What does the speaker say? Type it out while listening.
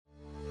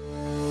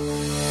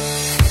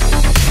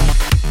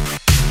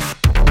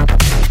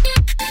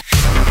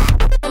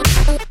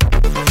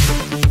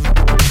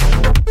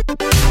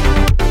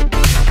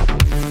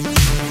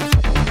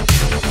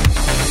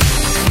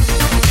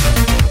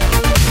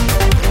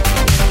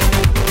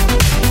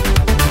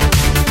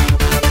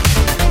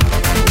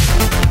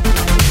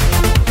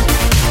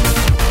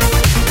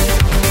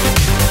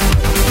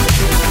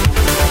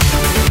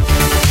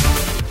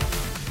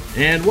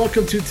And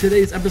welcome to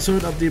today's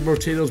episode of the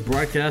Brotatoes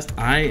broadcast.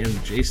 I am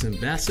Jason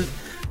Bassett,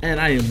 and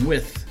I am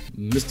with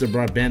Mr.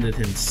 Broad Bandit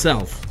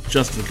himself,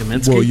 Justin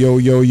Kaminsky.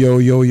 Whoa,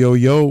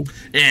 yo.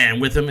 And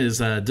with him is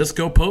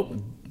Disco Pope,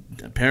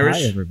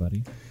 Parrish. Hi,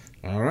 everybody.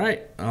 All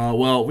right.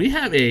 Well, we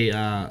have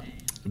a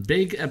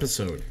big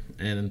episode,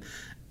 and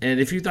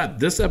if you thought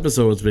this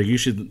episode was big, you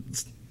should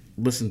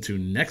listen to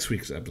next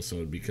week's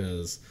episode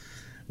because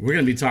we're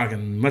going to be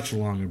talking much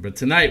longer. But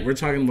tonight, we're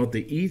talking about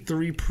the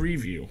E3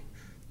 preview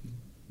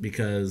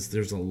because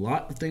there's a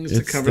lot of things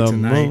to cover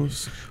tonight.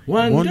 Most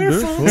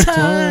wonderful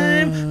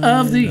time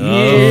of the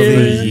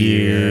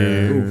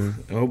year. Ooh,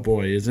 oh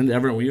boy, isn't it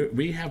ever?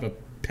 We have a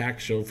packed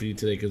show for you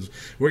today because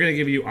we're going to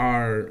give you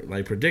our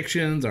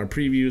predictions, our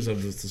previews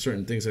of the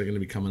certain things that are going to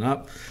be coming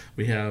up.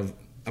 We have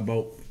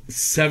about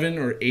 7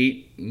 or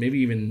 8, maybe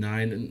even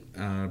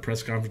 9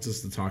 press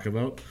conferences to talk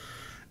about,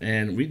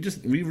 and we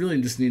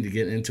really just need to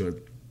get into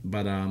it.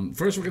 But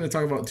first, we're going to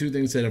talk about 2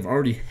 things that have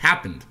already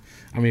happened.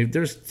 I mean,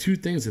 there's 2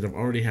 things that have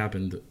already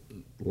happened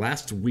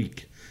last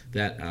week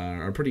that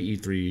are pretty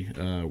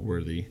E3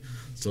 worthy.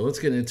 So let's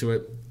get into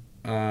it.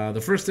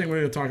 The first thing we're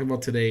going to talk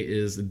about today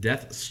is the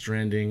Death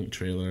Stranding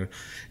trailer,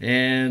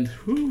 and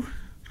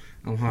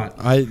I'm hot.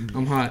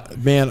 I'm hot.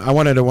 Man, I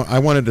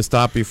wanted to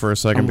stop you for a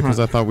second because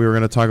I thought we were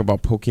going to talk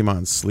about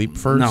Pokemon Sleep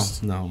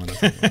first. No.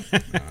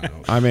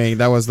 I mean,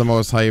 that was the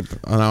most hype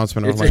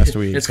announcement of last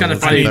week. It's kind of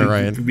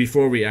funny.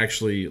 Before we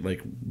actually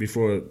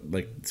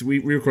we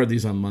record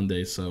these on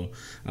Monday, so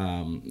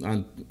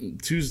on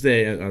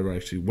Tuesday, or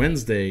actually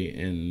Wednesday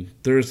and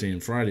Thursday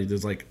and Friday,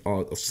 there's like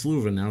a slew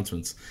of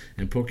announcements,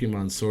 and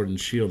Pokemon Sword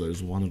and Shield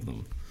is one of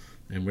them.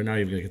 And we're not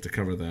even going to get to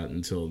cover that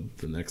until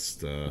the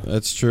next...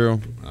 That's true.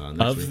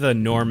 Of week. The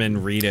Norman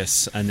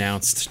Reedus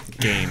announced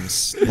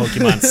games,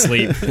 Pokemon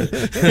Sleep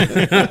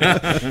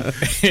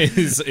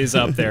is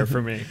up there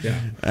for me. Yeah,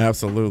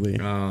 absolutely.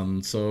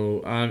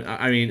 So,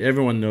 I mean,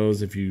 everyone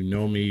knows, if you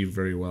know me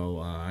very well,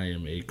 I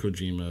am a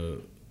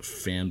Kojima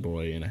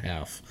fanboy and a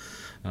half.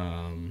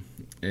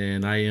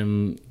 And I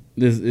am...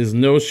 There's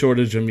no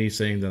shortage of me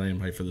saying that I am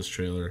hyped for this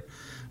trailer.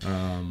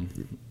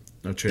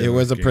 It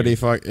was a pretty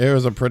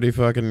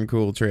fucking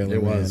cool trailer.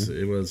 It was.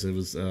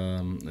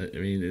 I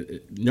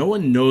mean, no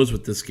one knows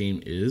what this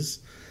game is,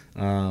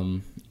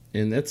 and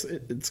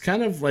it's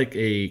kind of like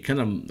a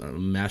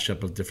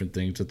mashup of different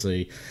things.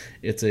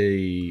 It's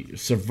a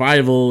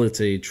survival.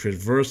 It's a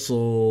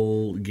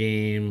traversal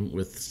game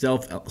with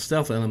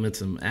stealth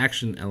elements and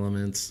action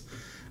elements.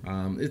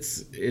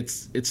 It's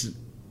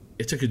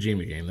a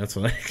Kojima game. That's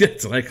what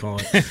I call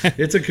it.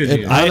 It's a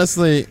Kojima.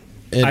 Honestly.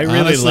 I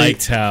really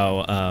liked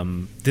how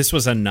this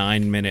was a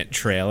 9-minute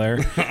trailer,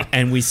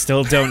 and we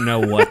still don't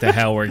know what the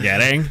hell we're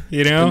getting.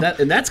 You know,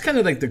 and that's kind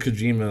of like the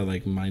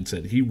Kojima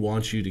mindset. He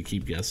wants you to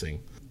keep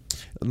guessing.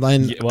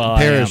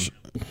 Parrish,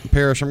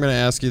 I'm going to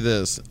ask you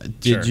this: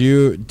 Did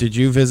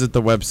you visit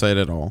the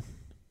website at all?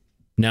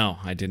 No,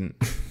 I didn't.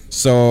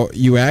 So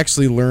you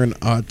actually learn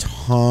a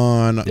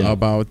ton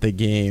about the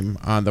game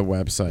on the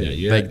website.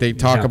 Yeah, they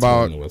talk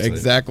about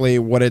exactly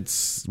what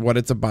it's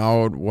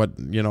about, what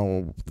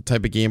the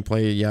type of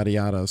gameplay, yada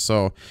yada.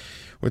 So,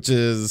 which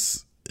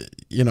is,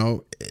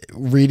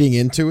 reading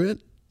into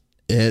it,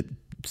 it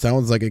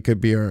sounds like it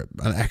could be an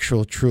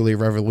actual truly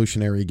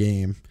revolutionary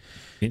game.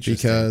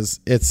 Because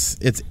it's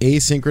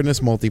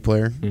asynchronous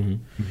multiplayer,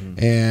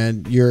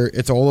 and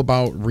it's all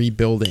about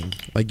rebuilding.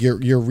 Like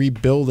you're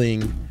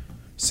rebuilding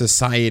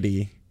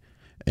society,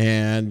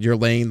 and you're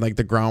laying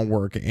the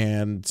groundwork,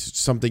 and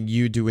something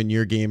you do in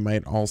your game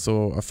might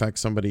also affect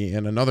somebody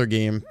in another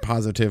game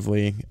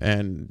positively,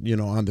 and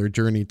on their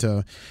journey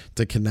to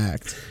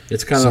connect.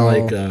 It's kind of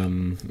like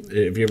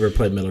if you ever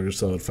played Metal Gear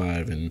Solid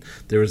 5, and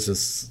there was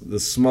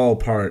this small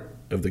part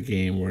of the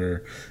game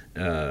where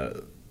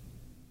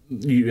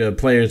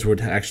players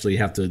would actually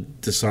have to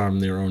disarm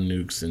their own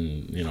nukes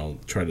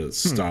and try to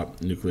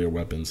stop nuclear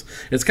weapons.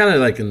 It's kind of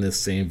like in this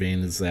same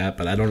vein as that,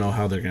 but I don't know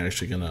how they're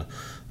actually going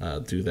to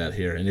do that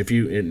here. And if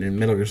you in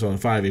Metal Gear Solid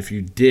 5, if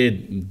you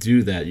did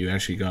do that, you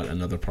actually got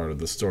another part of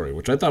the story,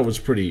 which I thought was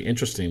pretty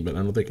interesting, but I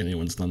don't think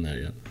anyone's done that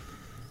yet.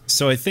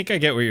 So I think I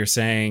get what you're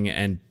saying,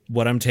 and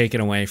what I'm taking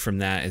away from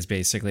that is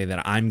basically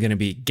that I'm going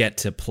to get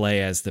to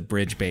play as the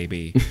bridge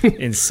baby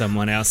in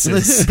someone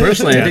else's.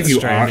 Personally, I think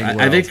you are.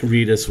 I think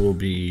Reedus will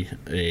be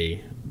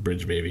a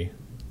bridge baby.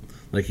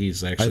 Like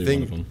he's actually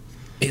one of them.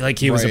 Like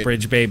he was a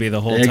bridge baby the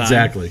whole time.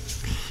 Exactly.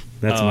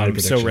 That's my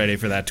prediction. I'm so ready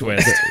for that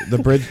twist.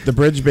 the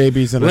bridge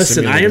baby's in a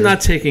Listen, simulator. I am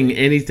not taking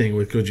anything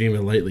with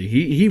Kojima lightly.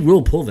 He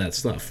will pull that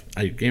stuff.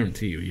 I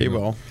guarantee you. He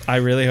will. I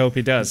really hope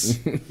he does.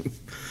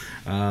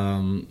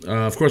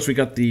 Of course, we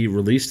got the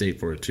release date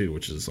for it too,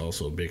 which is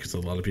also big because a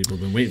lot of people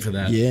have been waiting for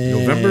that. Yeah.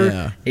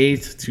 November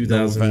 8th,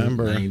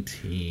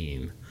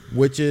 2019.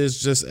 Which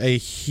is just a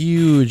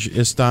huge,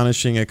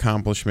 astonishing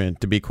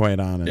accomplishment, to be quite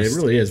honest. It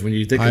really is when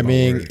you think about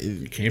where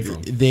it came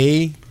from.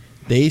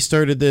 They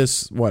started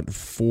this,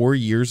 4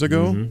 years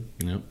ago?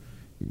 Mm-hmm. Yep.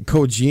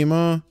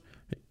 Kojima,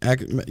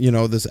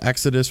 this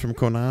exodus from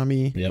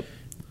Konami. Yep.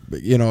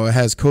 it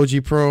has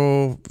Koji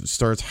Pro,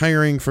 starts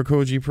hiring for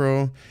Koji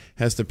Pro,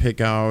 has to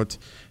pick out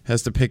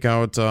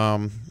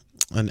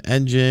an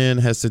engine,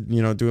 has to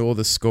do all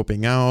the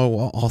scoping out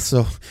while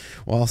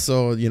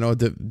also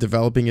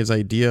developing his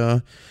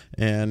idea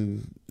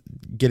and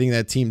getting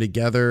that team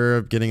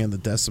together, getting in the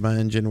Decima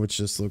engine, which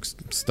just looks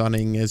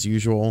stunning as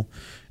usual,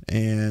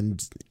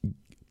 and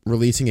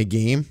releasing a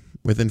game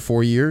within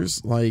 4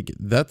 years. Like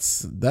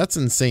that's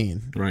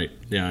insane. Right.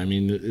 Yeah. I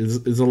mean,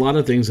 there's a lot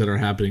of things that are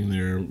happening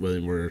there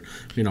where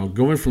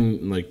going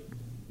from like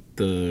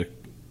the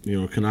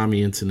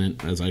Konami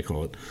incident, as I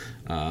call it,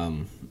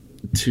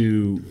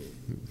 to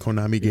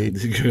Konami Gate.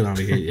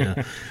 Konami Gate,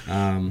 yeah.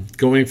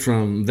 Going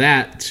from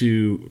that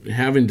to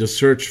having to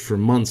search for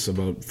months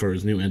for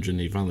his new engine,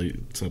 he finally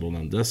settled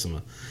on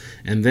Decima,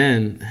 and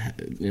then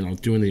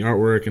doing the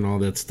artwork and all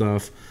that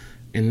stuff,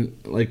 and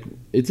like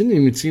it didn't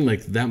even seem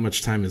like that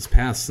much time has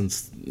passed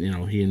since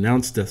he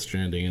announced Death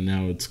Stranding, and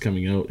now it's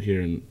coming out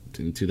here in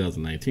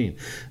 2019.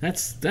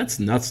 That's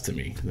nuts to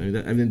me.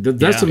 I mean, the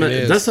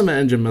Decima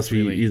engine must be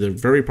either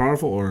very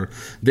powerful or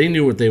they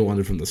knew what they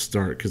wanted from the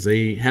start, because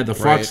they had the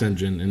Fox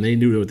engine and they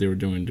knew what they were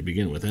doing to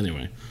begin with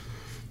anyway.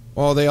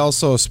 Well, they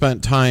also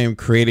spent time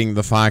creating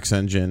the Fox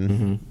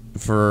engine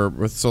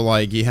so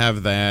like you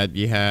have that,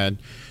 you had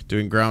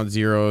doing Ground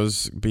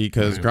Zeroes,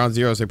 because Ground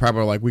Zeroes, they probably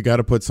were like, we got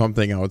to put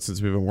something out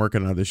since we've been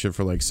working on this shit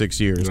for like 6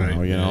 years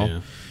now,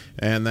 Yeah.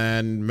 And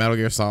then Metal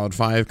Gear Solid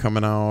 5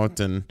 coming out,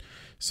 and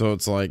so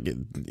it's like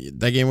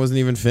that game wasn't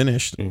even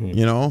finished,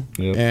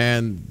 Yep.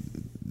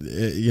 and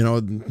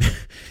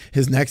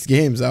his next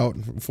game's out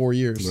in 4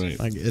 years. Right.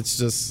 Like it's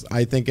just,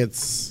 I think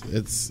it's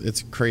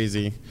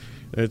crazy.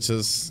 It's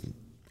just,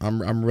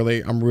 I'm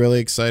really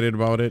excited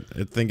about it.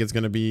 I think it's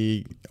going to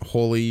be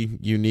wholly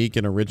unique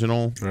and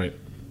original. Right.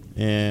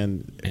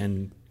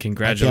 And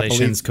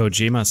congratulations,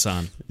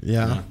 Kojima-san.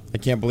 Yeah, I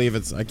can't believe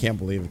it's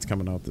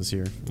coming out this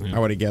year. Yeah. I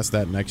would have guessed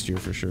that next year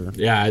for sure.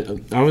 Yeah,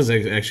 I was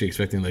actually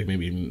expecting like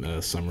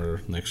maybe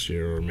summer next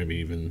year or maybe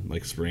even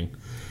like spring,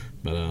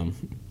 but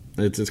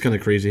it's kind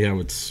of crazy how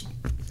it's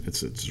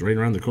right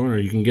around the corner.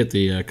 You can get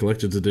the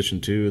collector's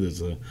edition too.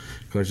 There's a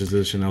collector's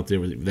edition out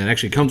there that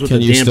actually comes with a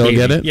damn baby. Can you still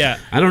get it? Yeah,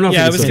 I don't know.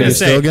 Yeah, if I was going to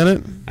say, still get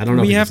it. I don't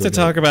know. We have to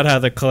talk about how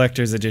the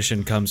collector's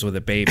edition comes with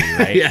a baby,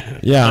 right?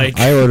 Yeah. Like,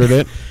 I ordered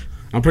it.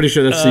 I'm pretty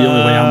sure that's the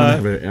only way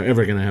I'm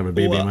ever gonna have a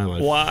baby in my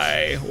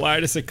life.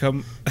 Why does it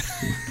come?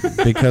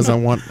 Because I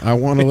want a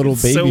little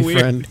baby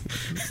friend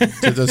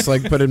to just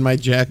like put in my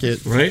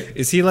jacket. Right?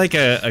 Is he like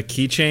a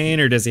keychain,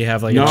 or does he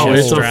have like a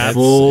chest strap?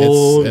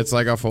 It's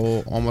like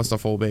almost a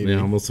full baby.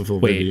 Yeah, almost a full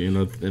baby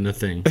in a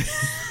thing.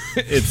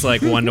 It's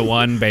like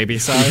 1-to-1 baby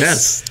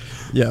size.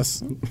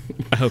 Yes.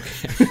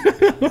 Okay.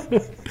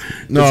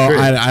 No,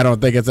 I don't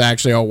think it's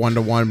actually a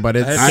 1-to-1, but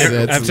it's I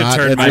have to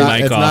turn my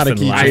mic off and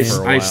laugh for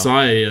a while. I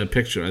saw a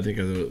picture. I think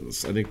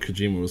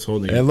Kojima was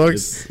holding it. It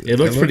looks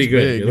pretty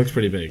good. Big. It looks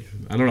pretty big.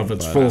 I don't know if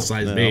it's full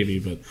size baby,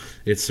 but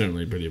it's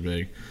certainly pretty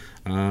big.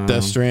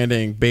 Death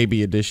Stranding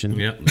Baby Edition.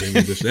 Yeah, Baby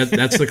Edition.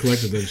 That's the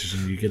collector's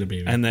edition. You get a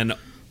baby, and then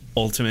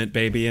Ultimate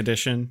Baby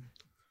Edition.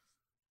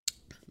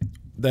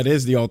 That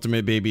is the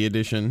Ultimate Baby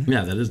Edition.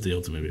 Yeah, that is the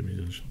Ultimate Baby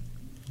Edition.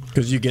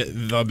 Because you get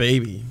the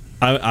baby.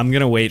 I'm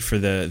gonna wait for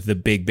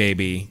the Big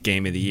Baby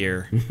Game of the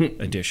Year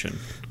edition.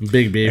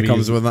 Big Baby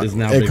comes with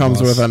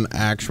an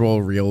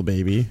actual real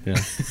baby.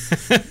 Yeah.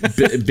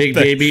 Big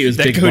Baby is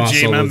Big Boss.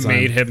 That Kojima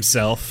made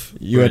himself.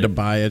 You had to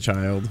buy a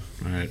child.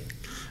 All right.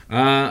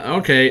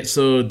 Okay,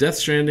 so Death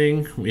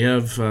Stranding, we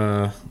have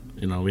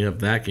we have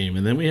that game,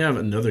 and then we have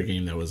another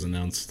game that was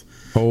announced.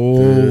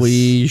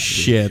 Holy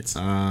shit!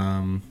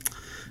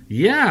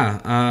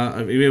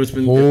 Yeah, it was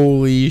been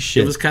holy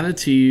shit. It was kind of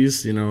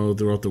teased,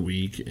 throughout the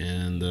week,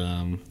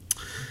 and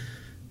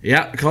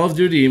Call of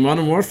Duty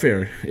Modern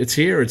Warfare. It's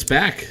here. It's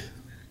back.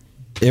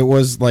 It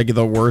was like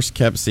the worst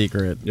kept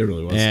secret. It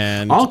really was.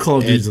 And all Call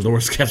of Duty are the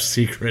worst kept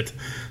secret.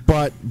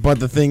 But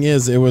the thing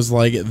is, it was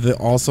like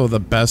also the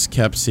best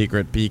kept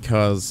secret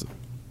because.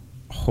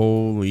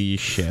 Holy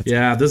shit!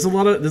 Yeah, there's a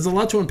lot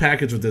to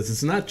unpackage with this.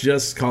 It's not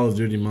just Call of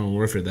Duty Modern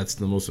Warfare that's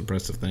the most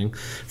impressive thing.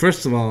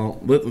 First of all,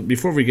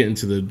 before we get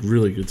into the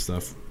really good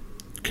stuff,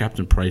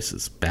 Captain Price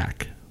is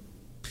back.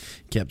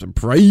 Captain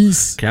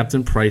Price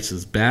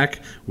is back.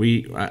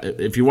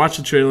 If you watch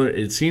the trailer,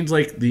 it seems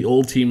like the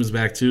old team is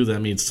back too. That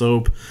means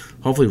Soap,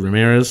 hopefully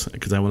Ramirez,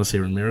 because I want to say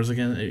Ramirez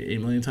again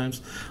 8 million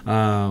times.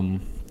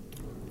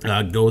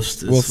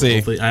 Ghost. We'll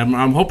see.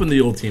 I'm hoping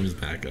the old team is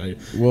back.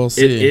 We'll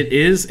see. It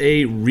is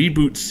a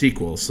reboot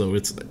sequel, so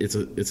it's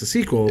a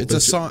sequel. It's a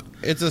soft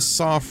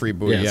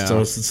reboot. Yeah. So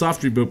it's a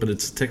soft reboot, but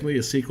it's technically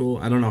a sequel.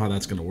 I don't know how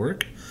that's going to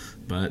work,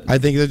 but I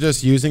think they're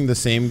just using the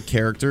same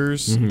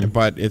characters,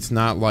 but it's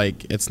not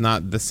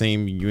the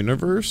same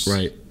universe,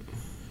 right?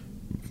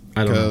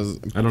 I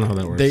don't know how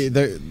that works.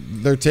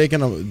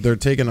 They're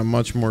taking a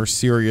much more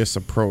serious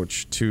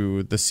approach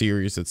to the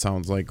series. It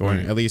sounds like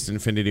going at least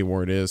Infinity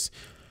Ward is.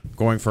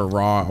 Going for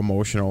raw,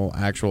 emotional,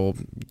 actual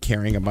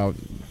caring about,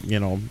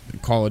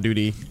 Call of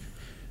Duty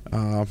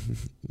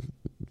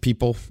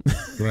people.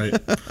 Right.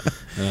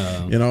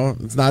 You know,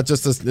 it's not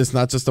just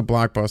a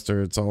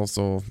blockbuster. It's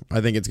also,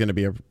 I think it's going to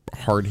be a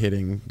hard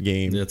hitting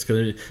game. Yeah,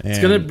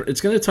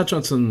 it's gonna touch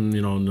on some,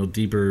 you know, no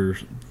deeper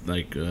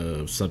like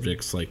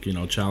subjects, like, you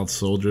know, child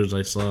soldiers.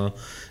 I saw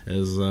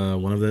as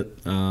one of it.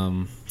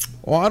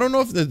 Well, I don't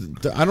know if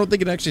I don't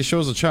think it actually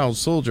shows a child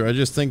soldier. I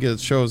just think it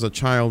shows a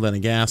child in a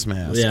gas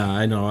mask. Yeah,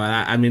 I know.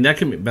 I mean that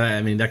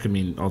can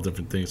mean all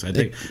different things. I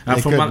think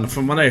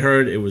from what I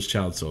heard, it was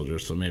child soldier.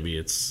 So maybe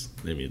it's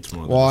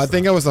more. Well, I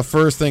think it was the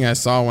first thing I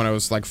saw when I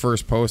was like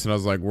first posting. I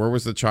was like, where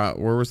was the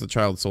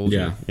child soldier?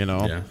 Yeah, you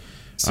know. Yeah.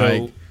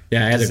 So.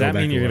 Does that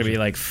mean you're going to be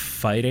like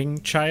fighting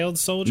child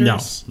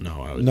soldiers?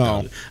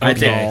 No. I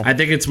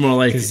think it's more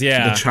like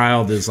the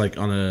child is like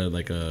on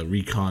a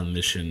recon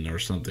mission or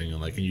something,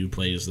 like you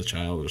play as the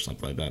child or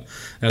something like that.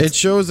 It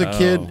shows a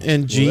kid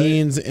in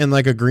jeans and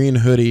like a green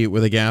hoodie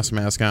with a gas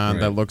mask on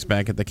that looks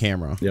back at the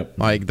camera. Yep.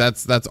 Like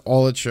that's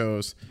all it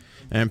shows.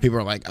 And people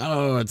are like,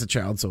 "Oh, it's a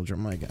child soldier."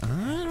 I'm like,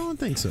 I don't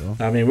think so.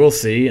 I mean, we'll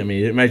see. I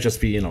mean, it might just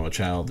be, you know, a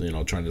child, you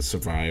know, trying to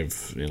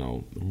survive, you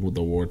know,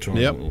 the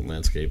war-torn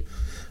landscape.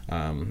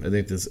 I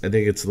think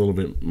it's a little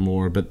bit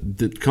more, but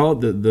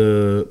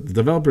the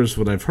developers,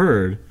 what I've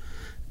heard,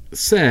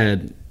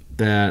 said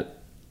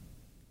that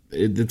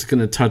it's going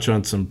to touch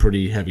on some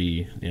pretty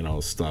heavy, you know,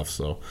 stuff.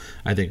 So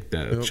I think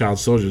that child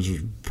soldiers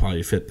would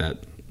probably fit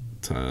that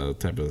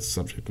type of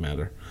subject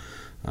matter.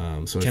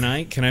 So can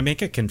I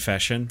make a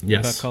confession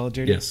about Call of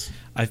Duty? Yes.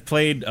 I've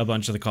played a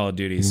bunch of the Call of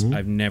Duties.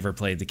 I've never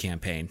played the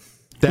campaign.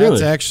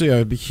 That's actually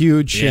a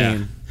huge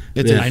shame.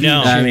 I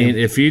know. I mean,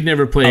 if you've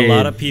never played, a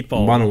lot of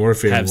people Modern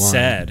Warfare have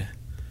said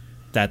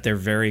that they're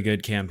very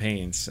good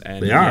campaigns,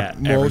 and they are.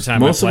 Every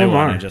time I play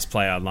one, I just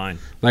play online.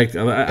 Like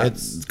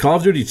Call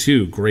of Duty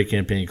 2, great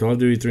campaign. Call of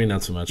Duty 3,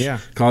 not so much. Yeah.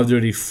 Call of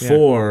Duty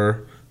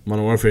 4,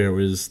 Modern Warfare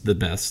was the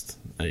best,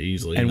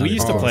 easily. And we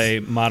used to play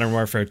Modern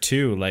Warfare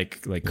 2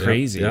 like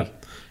crazy.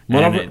 Yep.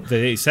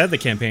 They said the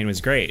campaign was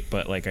great,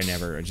 but like I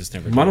just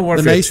never. Modern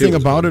Warfare. The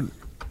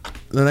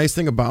nice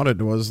thing about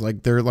it was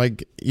like they're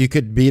like you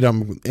could beat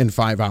them in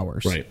 5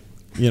 hours, right?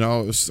 You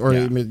know, or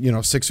you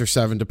know 6 or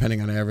 7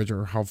 depending on average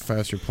or how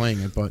fast you're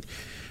playing it. But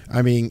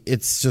I mean,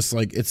 it's just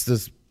like it's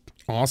this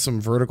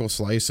awesome vertical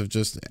slice of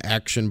just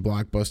action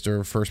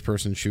blockbuster first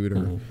person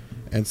shooter,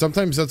 and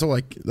sometimes that's all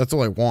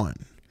I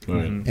want.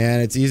 Right.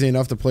 And it's easy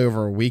enough to play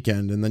over a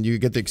weekend, and then you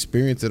get to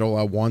experience it all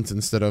at once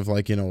instead of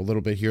like, you know, a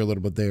little bit here, a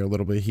little bit there, a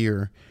little bit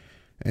here,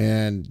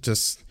 and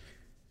just.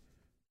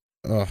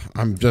 I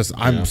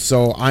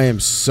am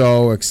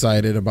so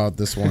excited about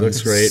this one. It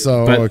looks great.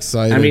 So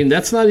excited. I mean,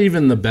 that's not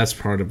even the best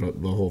part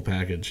about the whole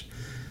package.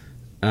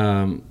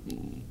 I'm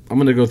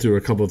going to go through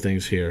a couple of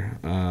things here.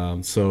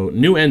 So,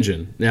 new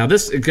engine. Now,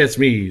 it gets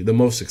me the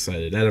most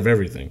excited out of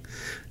everything,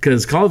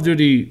 because Call of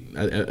Duty,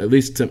 at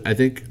least I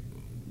think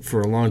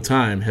for a long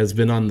time, has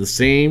been on the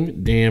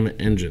same damn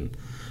engine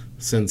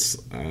since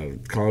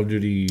Call of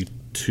Duty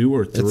 2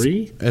 or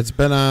 3. It's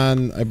been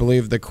on, I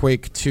believe, the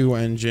Quake 2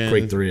 engine.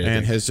 Quake 3,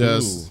 and has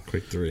just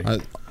Quake 3.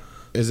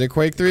 Is it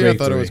Quake 3? I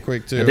thought it was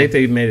Quake 2. I think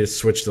they made it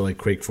switch to like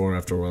Quake 4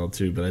 after a while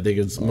too, but I think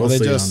it's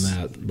mostly on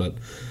that. But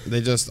they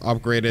just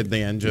upgraded the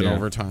engine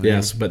over time.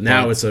 Yes, but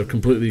now it's a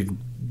completely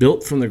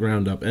built from the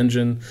ground up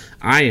engine.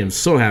 I am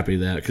so happy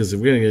that, because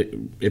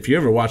if you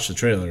ever watch the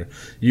trailer,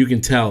 you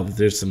can tell that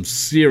there's some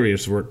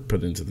serious work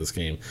put into this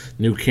game.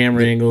 New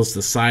camera angles,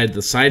 the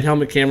side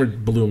helmet camera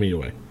blew me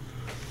away.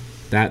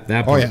 That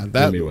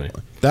blew me away.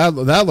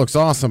 That looks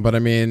awesome, but I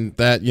mean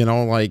that, you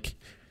know, like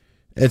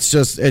it's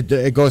just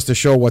it goes to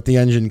show what the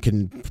engine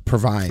can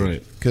provide,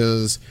 right?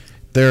 Because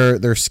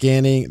they're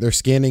scanning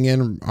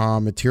in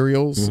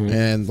materials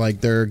and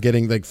like they're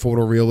getting like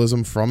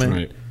photorealism from it,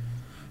 right?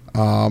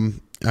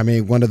 I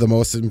mean, one of the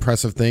most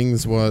impressive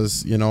things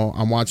was, you know,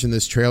 I'm watching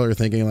this trailer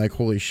thinking like,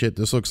 holy shit,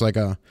 this looks like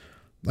a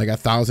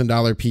 $1,000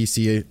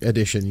 PC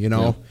edition, you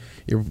know,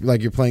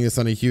 you're playing this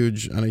on a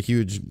huge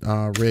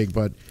rig,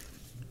 but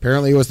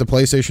apparently it was the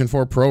PlayStation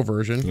 4 Pro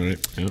version.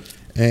 Right. Yep.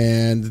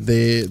 And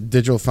the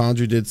Digital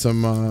Foundry did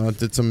some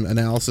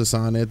analysis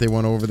on it. They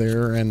went over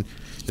there and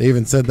they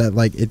even said that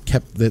like it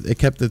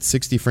kept its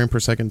 60 frame per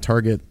second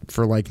target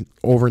for like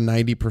over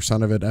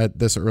 90% of it at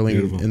this early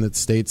in its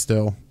state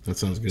still. That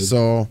sounds good.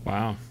 So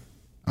wow.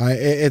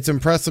 It's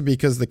impressive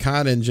because the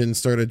COD engine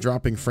started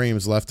dropping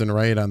frames left and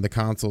right on the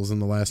consoles in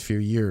the last few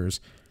years.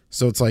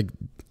 So it's like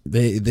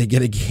they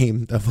get a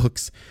game that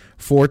looks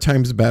 4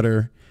 times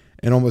better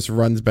and almost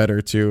runs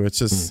better too. It's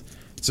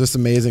just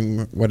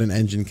amazing what an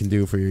engine can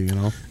do for you, you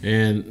know.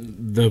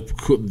 And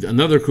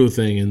another cool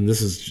thing, and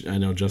this is, I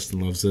know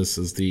Justin loves this,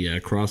 is the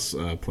cross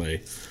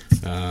play.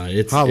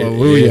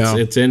 Hallelujah!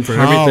 It's in for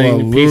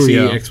everything: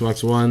 PC,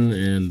 Xbox One,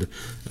 and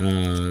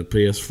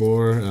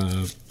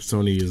PS4.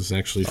 Sony is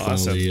actually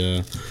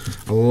finally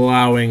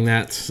allowing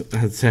that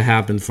to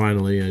happen.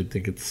 Finally, I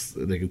think it's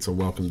a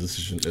welcome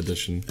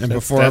addition. And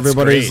before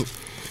everybody's,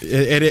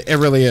 it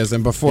really is.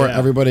 And before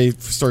everybody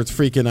starts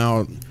freaking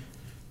out,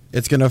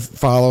 it's gonna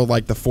follow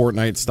like the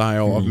Fortnite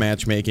style of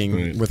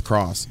matchmaking with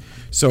cross.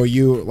 So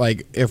you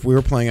like if we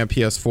were playing on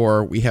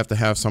PS4, we have to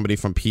have somebody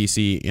from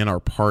PC in our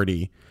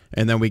party,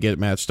 and then we get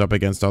matched up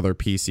against other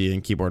PC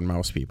and keyboard and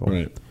mouse people.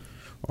 Right.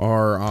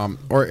 Or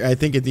I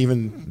think it's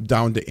even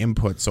down to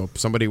input. So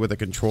somebody with a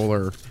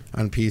controller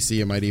on PC,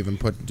 it might even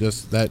put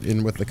just that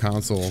in with the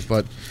console.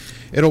 But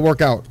it'll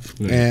work out,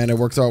 and it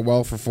works out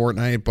well for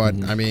Fortnite.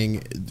 But I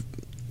mean,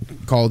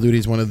 Call of Duty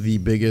is one of the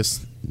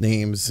biggest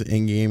names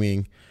in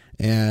gaming,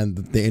 and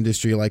the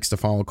industry likes to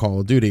follow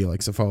Call of Duty,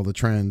 likes to follow the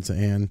trends,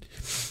 and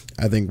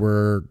I think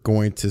we're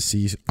going to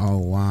see a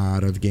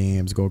lot of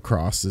games go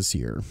across this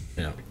year.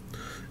 Yeah,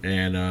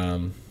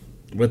 and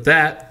with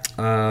that.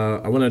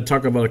 I want to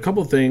talk about a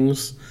couple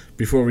things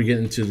before we get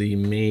into the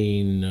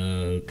main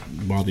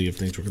body of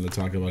things we're going to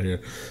talk about here.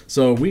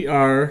 So we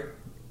are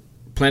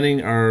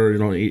planning our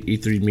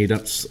E3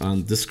 meetups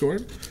on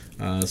Discord.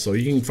 So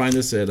you can find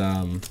us at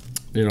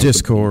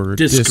Discord.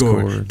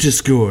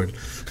 Discord.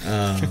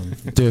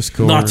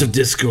 Lots of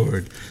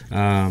Discord.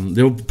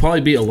 There'll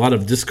probably be a lot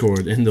of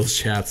Discord in those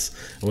chats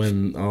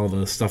when all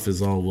the stuff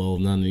is all well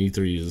done.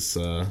 E3 is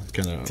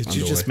kind of. Did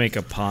you just make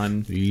a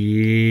pun?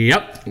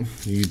 Yep.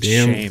 You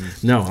damn. Shame.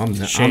 No, I'm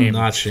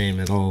not shame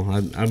at all.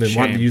 I've been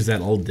wanting to use that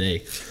all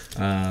day.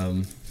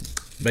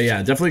 But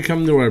yeah, definitely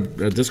come to our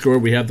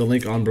Discord. We have the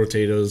link on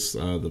Brotatoes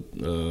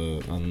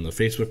on the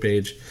Facebook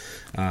page.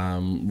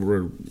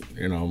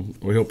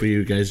 We hope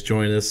you guys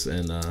join us,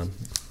 and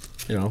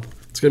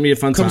it's gonna be a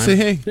fun time. Come say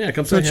hey. Yeah,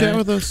 come say hey. Chat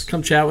with us.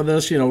 Come chat with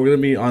us. We're gonna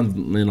be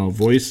on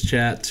voice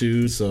chat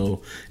too.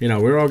 So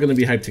we're all gonna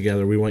be hyped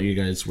together. We want you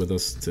guys with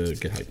us to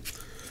get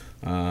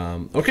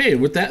hyped. Okay,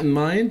 with that in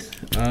mind,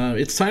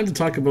 it's time to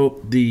talk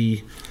about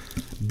the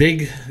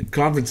big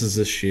conferences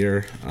this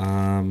year.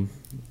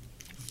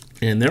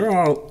 And there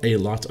are a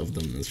lot of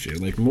them this year,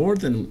 like more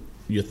than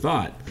you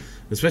thought,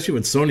 especially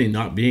with Sony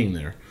not being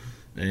there.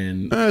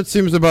 And it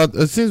seems about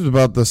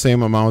the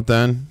same amount.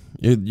 Then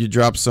you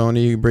drop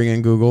Sony, you bring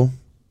in Google.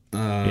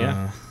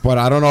 Yeah, but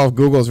I don't know if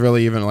Google's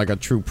really even like a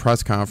true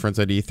press conference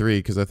at E3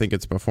 because I think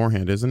it's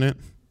beforehand, isn't it?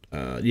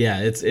 Yeah,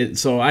 it's.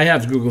 So I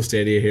have Google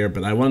Stadia here,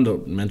 but I wanted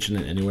to mention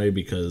it anyway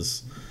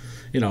because,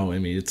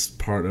 it's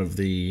part of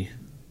the.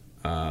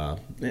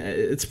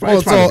 It's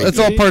all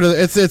part of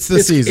it's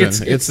the season.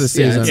 It's the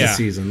season. It's the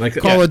season. Like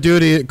Call of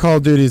Duty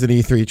is an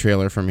E3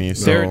 trailer for me.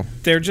 So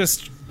they're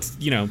just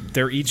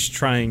they're each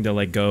trying to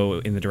like go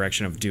in the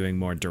direction of doing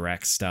more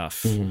direct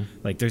stuff. Mm-hmm.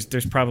 Like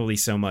there's probably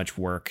so much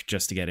work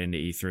just to get into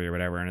E3 or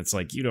whatever, and it's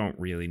like you don't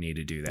really need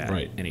to do that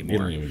anymore. You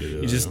don't even do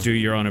that. You just do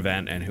your own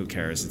event, and who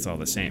cares? It's all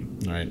the same.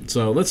 All right.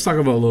 So let's talk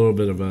about a little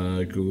bit of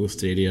Google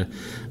Stadia.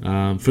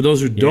 For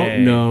those who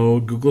don't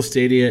know, Google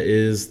Stadia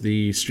is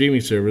the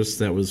streaming service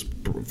that was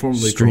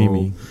formerly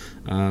called.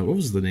 What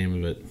was the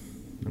name of it?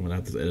 I'm gonna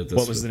have to edit this.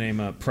 What was the name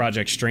of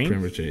Project Stream?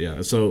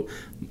 Yeah. So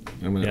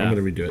I'm gonna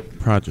redo it.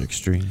 Project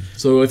Stream.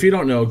 So if you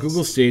don't know,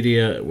 Google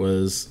Stadia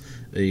was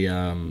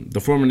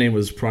the former name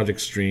was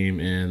Project Stream,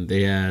 and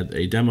they had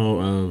a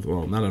demo of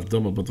not a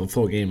demo, but the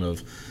full game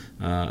of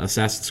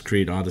Assassin's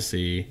Creed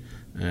Odyssey,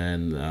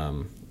 and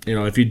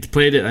if you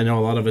played it, I know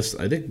a lot of us.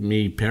 I think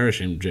me,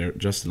 Parrish, and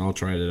Justin all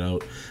tried it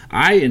out.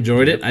 I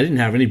enjoyed it. I didn't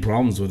have any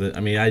problems with it. I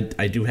mean,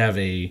 I do have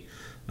a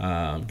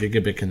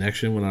gigabit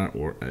connection when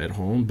I'm at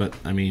home, but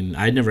I mean,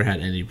 I never had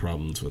any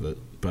problems with it.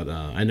 But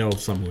I know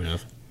some who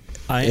have.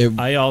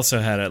 I also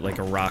had a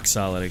rock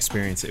solid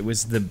experience. It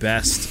was the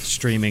best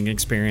streaming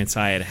experience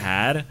I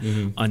had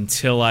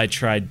until I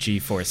tried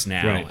GeForce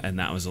Now, and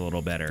that was a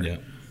little better. Yeah.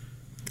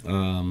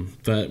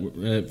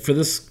 But for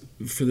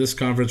this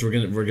conference,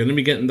 we're gonna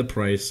be getting the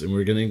price, and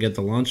we're gonna get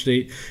the launch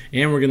date,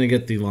 and we're gonna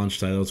get the launch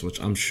titles,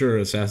 which I'm sure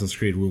Assassin's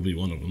Creed will be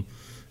one of them.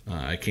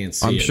 I can't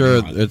see.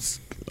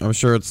 I'm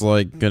sure it's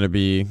like going to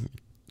be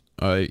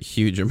a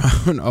huge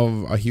amount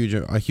of a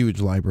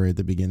huge library at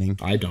the beginning.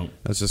 I don't.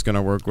 That's just going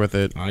to work with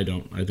it. I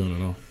don't at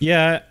all.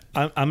 Yeah,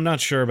 I'm not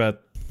sure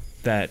about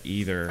that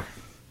either.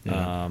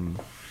 Yeah.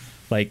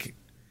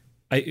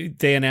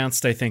 They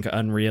announced, I think,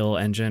 Unreal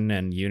Engine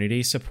and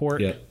Unity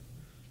support. Yeah.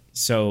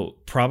 So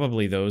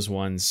probably those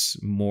ones,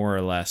 more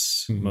or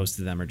less, most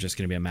of them are just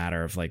going to be a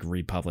matter of like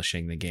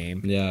republishing the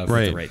game. Yeah,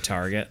 with the right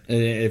target.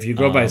 And if you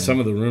go by some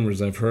of the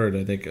rumors I've heard,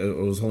 I think it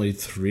was only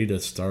 3 to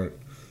start.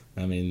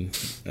 I mean,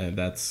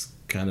 that's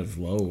kind of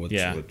low.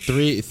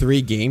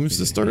 Three games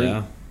to start.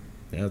 Yeah,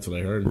 that's what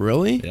I heard.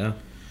 Really? Yeah,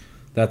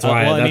 that's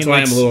why. I'm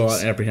a little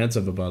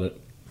apprehensive about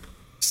it.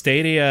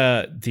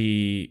 Stadia,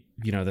 the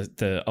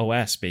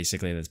OS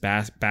basically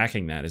that's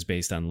backing that is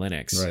based on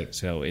Linux, right?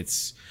 So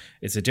it's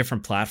a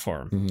different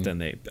platform than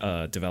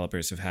the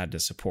developers have had to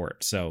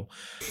support. So,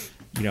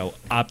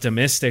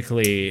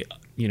 optimistically,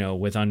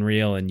 with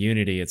Unreal and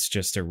Unity, it's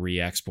just a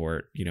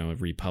re-export, a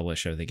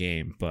republish of the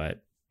game.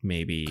 But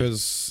maybe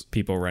because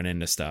people run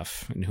into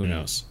stuff, and who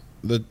knows.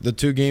 The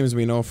 2 games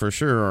we know for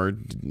sure are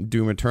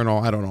Doom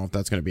Eternal. I don't know if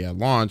that's going to be at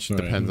launch. It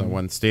depends on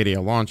when Stadia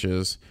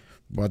launches.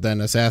 But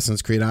then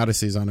Assassin's Creed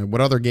Odyssey's on it.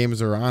 What other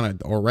games are on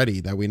it already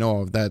that we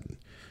know of that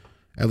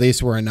at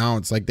least were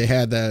announced? Like they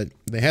had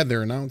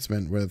their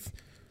announcement with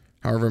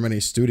however many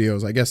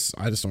studios. I guess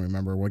I just don't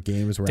remember what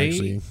games were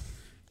actually.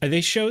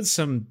 They showed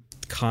some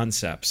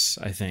concepts,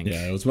 I think.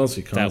 Yeah, it was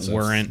mostly concepts. That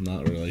weren't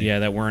not really. Yeah,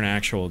 that weren't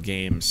actual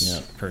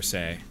games per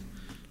se.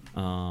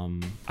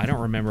 I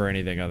don't remember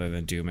anything other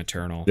than Doom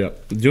Eternal. Yeah,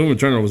 Doom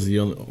Eternal was the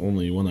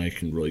only one I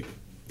can really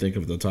think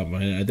of at the top of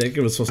my head. I think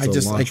it was supposed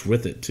to launch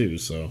with it too.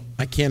 So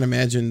I can't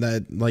imagine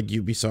that like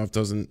Ubisoft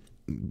doesn't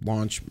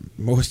launch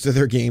most of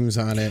their games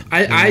on it.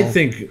 I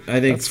think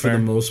that's for the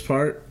most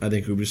part, I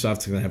think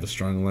Ubisoft's going to have a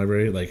strong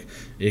library. Like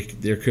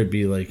there could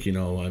be like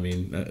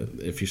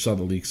if you saw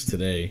the leaks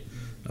today,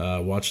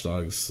 Watch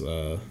Dogs,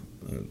 I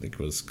think it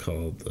was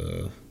called.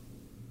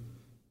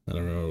 I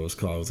don't remember what it was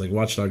called. It was like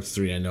Watch Dogs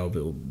 3. I know,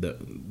 but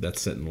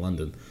that's set in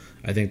London.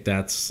 I think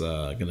that's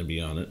going to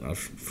be on it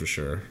for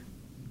sure.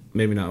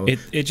 Maybe not.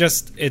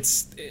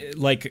 It's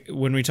like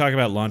when we talk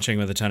about launching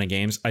with a ton of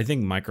games, I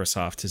think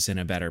Microsoft is in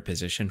a better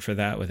position for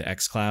that with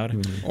xCloud.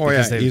 Mm-hmm. Oh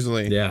yeah,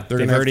 easily. Yeah, they're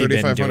going to have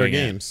 3,500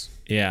 games.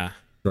 Yeah.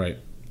 Right.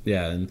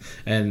 Yeah,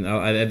 and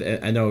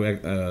I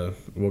know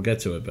we'll get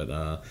to it, but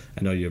I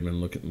know you've been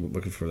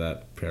looking for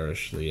that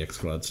Parish, the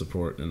xCloud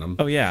support, and I'm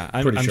pretty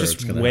sure just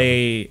it's going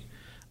to happen.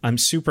 I'm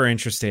super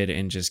interested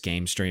in just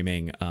game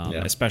streaming,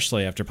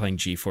 especially after playing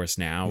GeForce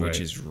Now,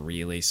 which is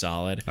really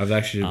solid. I've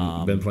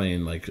actually been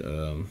playing like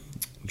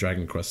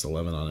Dragon Quest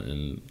 11 on it,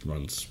 and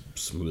runs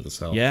smooth as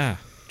hell. Yeah,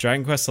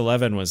 Dragon Quest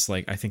 11 was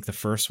like I think the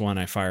first one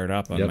I fired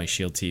up on my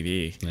Shield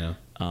TV. Yeah,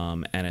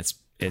 and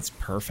it's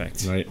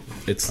perfect. Right.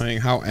 I mean,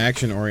 how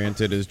action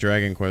oriented is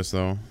Dragon Quest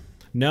though?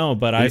 No,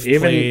 but I've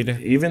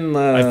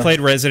played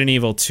Resident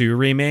Evil 2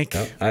 remake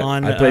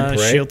on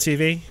Shield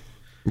TV.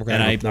 Okay,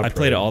 and I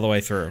played it all the way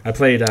through. I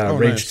played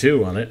Rage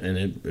 2 on it, and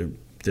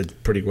it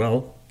did pretty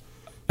well.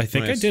 I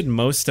think I did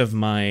most of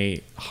my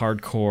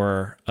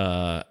hardcore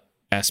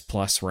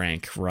S+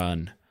 rank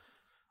run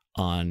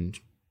on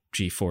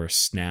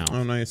GeForce Now.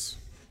 Oh, nice.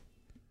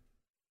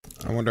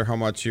 I wonder how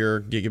much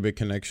your gigabit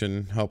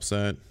connection helps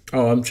that.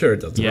 Oh, I'm sure it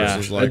does. Yeah,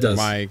 it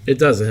does. It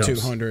does. It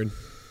helps. 200.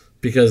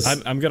 Because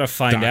I'm going to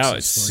find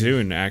out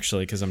soon,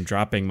 actually, because I'm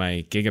dropping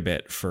my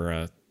gigabit for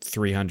a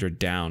 300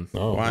 down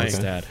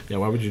instead. Yeah,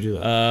 why would you do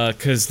that?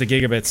 Because the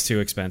gigabit's too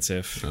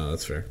expensive. Oh,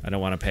 that's fair. I don't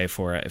want to pay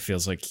for it. It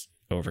feels like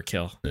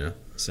overkill. Yeah.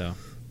 So.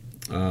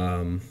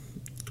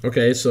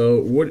 Okay,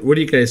 so what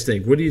do you guys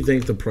think? What do you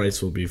think the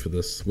price will be for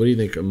this? What do you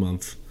think a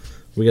month?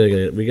 We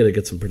gotta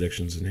get some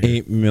predictions in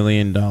here. $8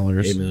 million.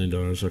 $8 million.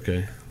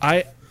 Okay.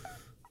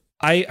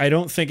 I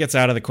don't think it's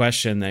out of the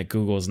question that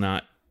Google's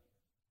not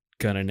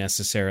gonna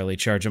necessarily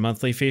charge a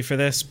monthly fee for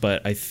this,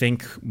 but I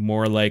think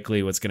more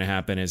likely what's gonna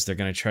happen is they're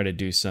gonna try to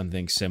do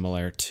something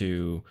similar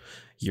to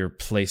your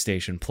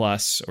PlayStation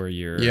Plus or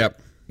your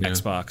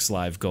Xbox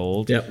Live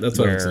Gold. Yep, that's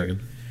what I was thinking.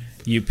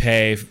 You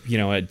pay,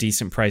 a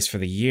decent price for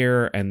the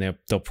year, and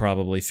they'll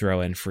probably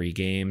throw in free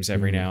games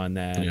every now and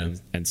then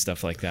and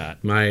stuff like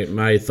that.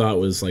 My thought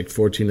was like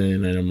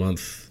 $14.99 a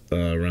month.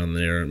 Around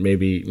there,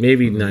 maybe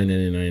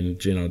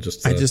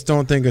 $9.99. I just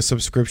don't think a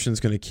subscription is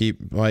going to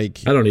keep like.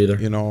 I don't either.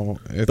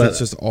 If it's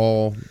just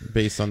all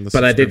based on the.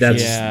 But I think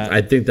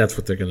that's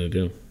what they're going to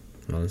do.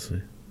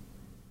 Honestly,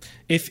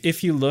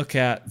 if you look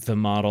at the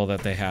model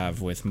that they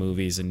have with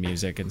movies and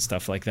music and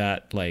stuff like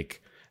that,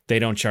 like they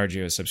don't charge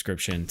you a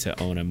subscription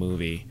to own a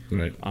movie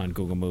on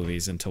Google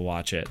Movies and to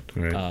watch it.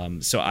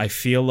 Right. So I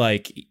feel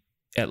like,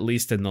 at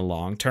least in the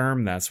long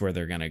term, that's where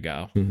they're going to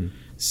go. Mm-hmm.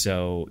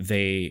 So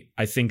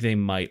I think they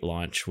might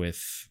launch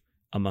with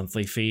a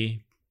monthly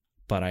fee,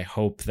 but I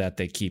hope that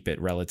they keep it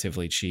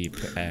relatively cheap.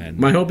 And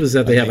my hope is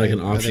that they have like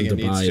an option to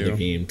buy the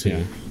game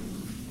too,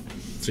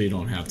 so you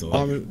don't have to.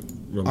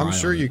 I'm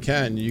sure you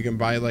can. You can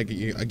buy like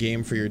a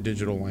game for your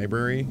digital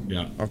library.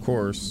 Yeah, of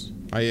course.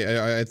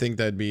 I think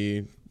that'd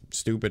be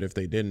stupid if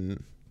they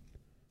didn't.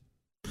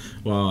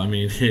 Well, I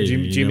mean, do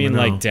you mean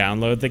like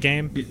download the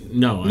game?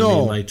 No, I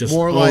mean like just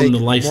more own the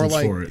license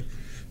for it.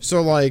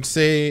 So like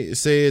say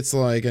it's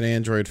like an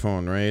Android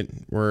phone, right?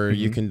 Where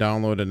you can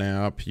download an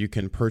app, you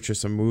can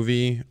purchase a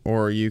movie,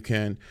 or you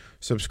can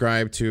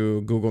subscribe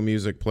to Google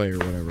Music Play or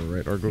whatever,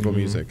 right? Or Google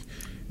Music.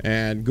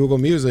 And Google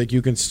Music,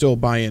 you can still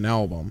buy an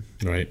album.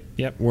 Right.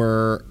 Yep.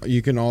 Where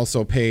you can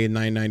also pay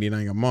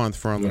 $9.99 a month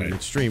for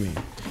unlimited streaming.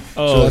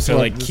 Oh,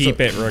 so keep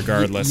it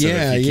regardless.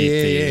 Yeah.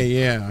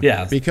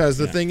 Because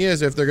the thing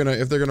is, if they're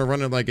gonna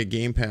run it like a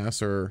Game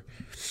Pass or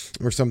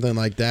something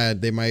like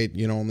that, they might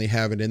only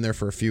have it in there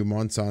for a few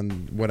months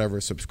on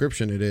whatever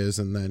subscription it is,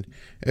 and then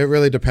it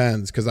really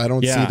depends. Because I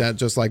don't see that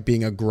just like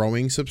being a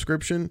growing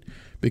subscription,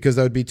 because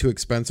that would be too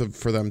expensive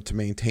for them to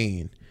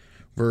maintain,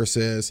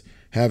 versus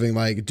having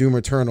like Doom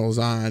Eternal's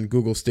on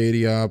Google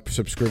Stadia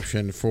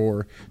subscription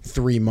for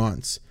 3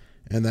 months,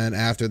 and then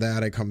after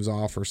that it comes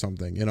off or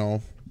something,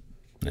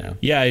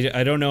 Yeah,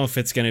 I don't know if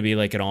it's going to be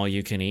like an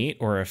all-you-can-eat,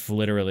 or if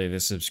literally the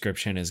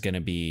subscription is going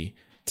to be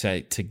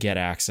to get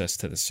access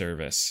to the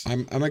service.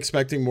 I'm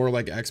expecting more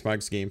like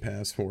Xbox Game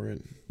Pass for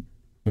it.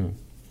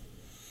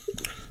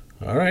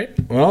 All right.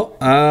 Well,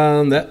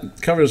 that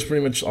covers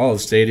pretty much all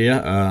of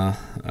Stadia.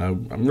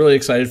 I'm really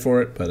excited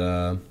for it,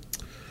 but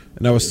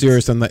And I was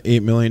serious on the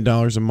 $8 million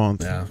a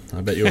month. Yeah,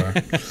 I bet you are.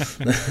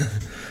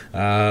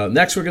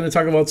 Next, we're going to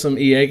talk about some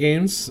EA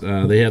games.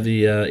 They have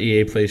the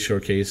EA Play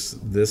Showcase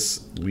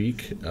this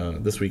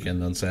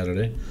weekend on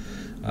Saturday.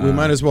 We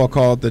might as well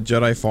call it the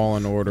Jedi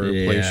Fallen Order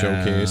Play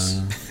Showcase.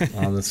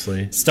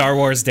 Honestly, Star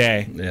Wars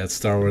Day. Yeah, it's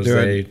Star Wars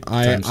Day.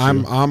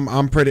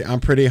 I'm pretty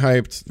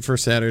hyped for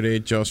Saturday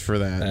just for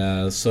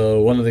that. So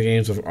one of the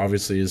games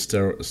obviously is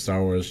Star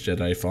Wars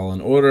Jedi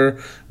Fallen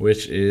Order,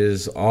 which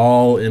is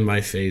all in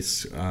my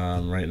face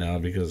right now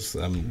because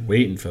I'm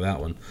waiting for that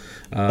one.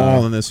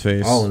 All in his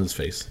face. All in his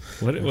face.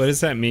 What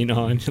does that mean?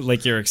 On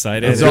like you're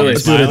excited? It's really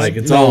like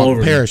it's all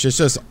over. Parrish, it's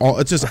just all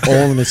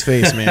in his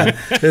face, man.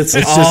 It's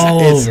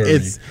all over.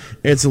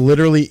 It's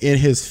literally in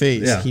his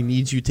face. Yeah. He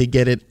needs you to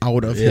get it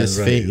out of his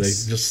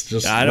face. Like, just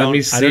I don't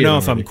know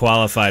if I'm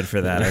qualified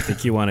for that. I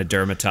think you want a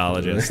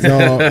dermatologist.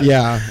 No,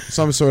 yeah,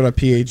 some sort of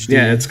PhD.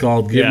 Yeah, it's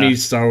called Give Me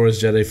Star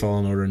Wars Jedi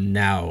Fallen Order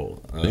Now.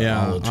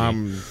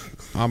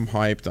 I'm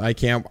hyped. I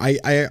can't.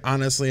 I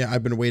honestly,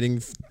 I've been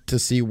waiting to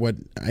see what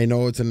I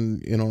know. It's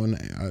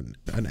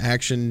an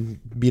action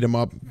beat 'em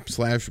up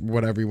 /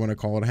 whatever you want to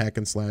call it, hack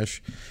and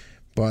slash.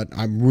 But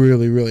I'm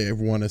really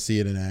want to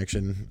see it in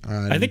action.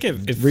 I think if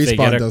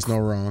Respawn does no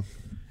wrong.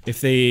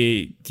 If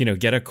they get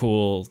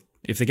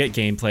if they get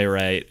gameplay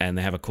right and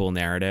they have a cool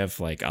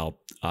narrative, like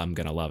I'm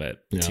gonna love it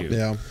too.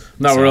 Yeah,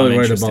 not really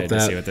worried about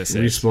that.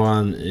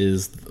 Respawn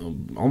is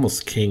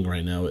almost king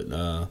right now at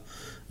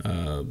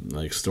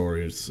like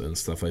stories and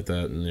stuff like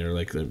that, and they're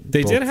like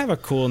they did have a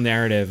cool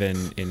narrative in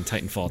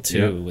Titanfall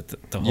 2 with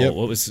the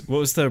whole what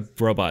was the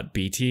robot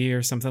BT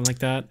or something like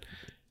that.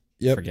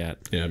 Forget.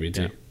 Yeah,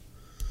 BT.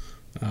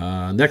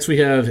 Next we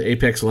have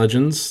Apex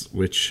Legends,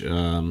 which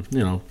getting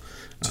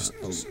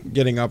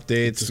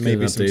updates,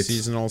 maybe some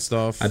seasonal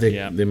stuff. I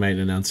think they might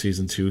announce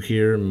season 2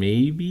 here,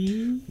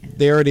 maybe.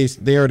 They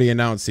already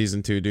announced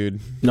season 2, dude.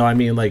 No, I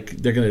mean like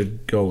they're gonna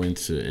go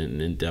into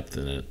in depth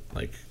in it,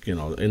 like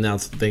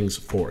announce things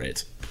for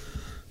it.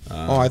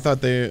 I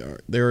thought they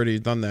already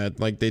done that.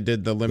 Like they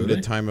did the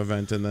limited time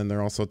event, and then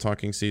they're also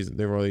talking season.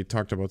 They've already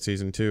talked about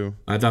season 2.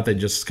 I thought they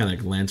just kind of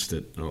glanced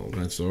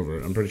over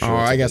it. I'm pretty sure. Oh,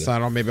 I guess I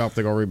don't. Maybe I'll have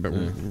to go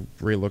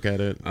relook at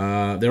it.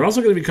 They're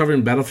also going to be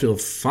covering Battlefield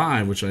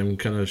 5, which I'm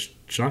kind of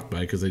shocked by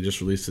because they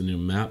just released a new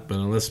map. But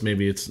unless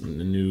maybe it's a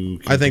new.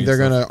 I think they're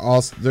gonna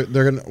also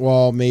they're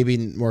gonna maybe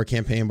more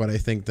campaign, but I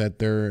think that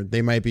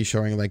they might be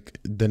showing like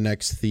the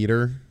next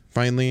theater.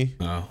 Finally,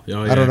 I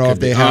don't know if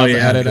they have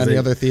added any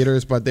other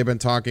theaters, but they've been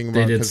talking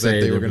about because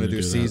they were going to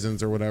do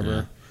seasons or whatever.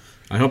 Yeah.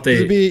 I hope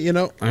they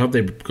I hope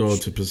they go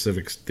to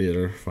Pacific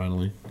Theater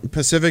finally.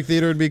 Pacific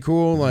Theater would be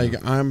cool. Like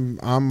I'm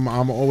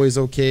always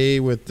okay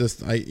with this.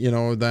 The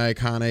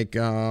iconic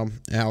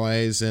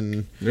allies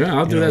and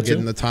I'll do that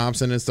getting too. the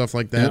Thompson and stuff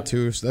like that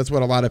too. So that's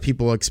what a lot of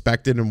people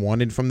expected and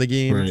wanted from the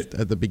game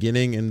at the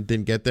beginning and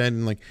didn't get that.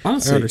 And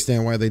honestly, I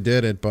understand why they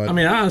did it, but I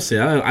mean honestly,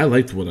 I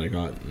liked what I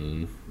got.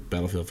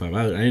 Battlefield 5.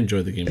 I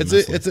enjoyed the game.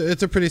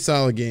 It's a pretty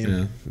solid game.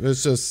 Yeah.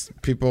 It's just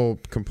people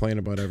complain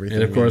about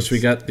everything. And of course, we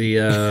got the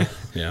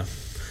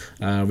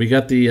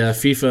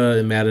FIFA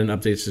and Madden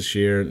updates this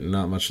year.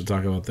 Not much to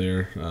talk about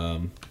there.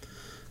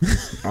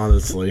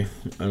 Honestly,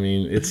 I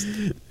mean it's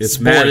sports.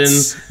 Madden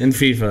and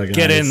FIFA. Guys.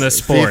 Get in the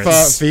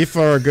sports.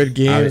 FIFA are good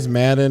games.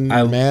 Madden.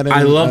 I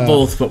love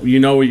both, but you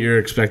know what you're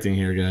expecting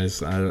here,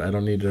 guys. I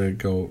don't need to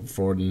go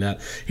forward in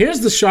that. Here's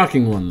the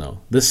shocking one though: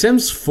 The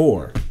Sims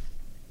 4.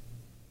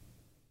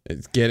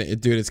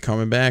 It's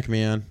coming back,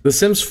 man. The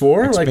Sims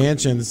 4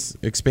 expansions.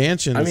 I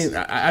mean,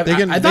 I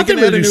thought they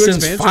were going to do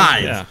Sims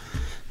 5. Yeah.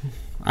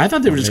 I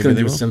thought they were just going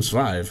to do Sims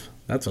 5.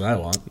 That's what I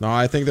want. No,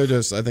 I think they're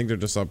just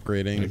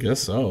upgrading. I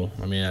guess so.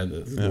 I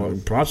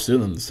mean, props to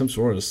them. The Sims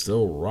 4 is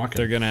still rocking.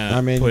 They're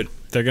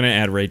gonna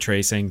add ray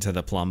tracing to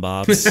the plumb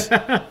bobs.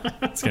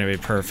 It's gonna be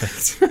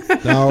perfect.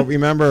 Now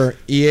remember,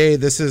 EA.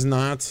 This is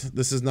not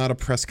a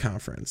press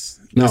conference.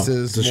 This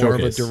is more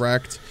of a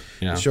direct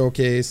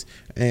showcase,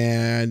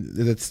 and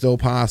it's still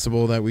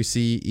possible that we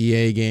see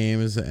EA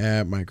games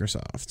at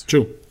Microsoft.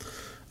 True.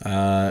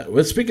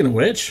 Well, speaking of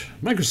which,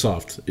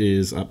 Microsoft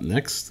is up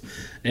next,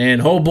 and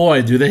oh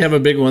boy, do they have a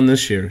big one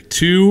this year!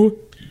 2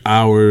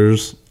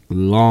 hours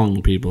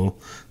long, people.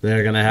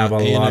 They're gonna have a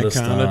lot of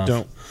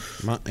stuff.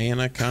 My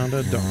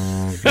Anaconda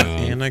don't.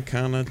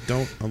 Anaconda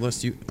don't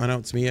unless you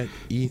announce me at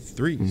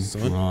E3,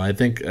 son. Well, I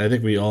think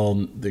we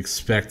all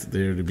expect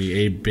there to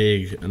be a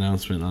big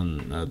announcement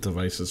on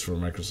devices for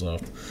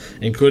Microsoft,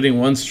 including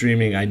one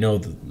streaming. I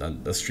know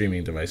a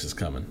streaming device is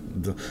coming.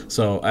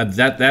 So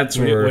that's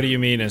where. What do you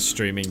mean a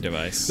streaming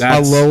device?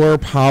 A lower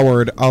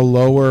powered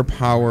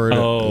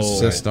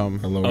system.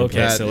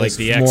 Okay, so like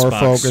the Xbox more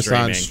focused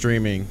streaming. On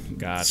streaming.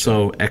 Gotcha.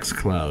 So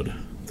xCloud.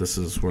 This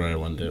is where I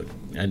wanted to.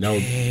 I know.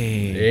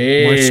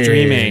 More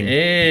streaming.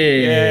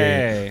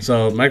 Yay.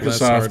 So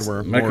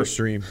Microsoft, more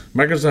stream.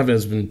 Microsoft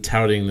has been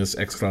touting this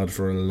xCloud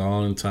for a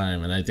long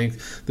time, and I think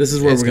this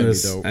is where we're going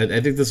to. I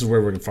think this is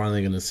where we're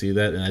finally going to see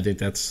that, and I think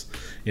that's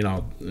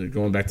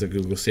going back to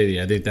Google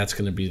Stadia. I think that's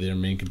going to be their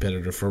main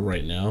competitor for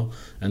right now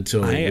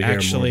until we hear more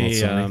about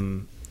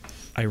Sony.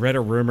 I read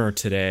a rumor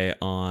today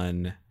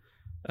on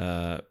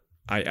I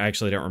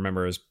actually don't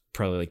remember. It was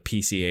probably like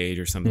PC Age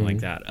or something like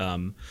that.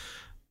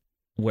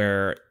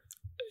 Where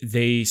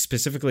they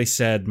specifically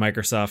said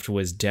Microsoft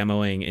was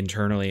demoing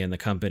internally in the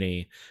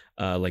company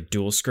like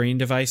dual screen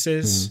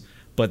devices.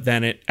 But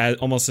then it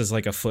almost as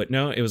like a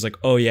footnote, it was like,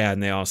 oh yeah,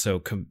 and they also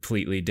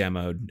completely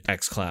demoed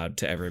xCloud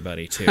to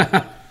everybody too.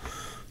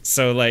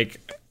 So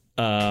like,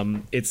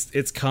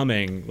 it's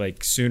coming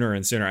like sooner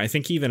and sooner. I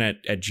think even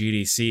at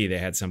GDC they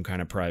had some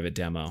kind of private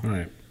demo.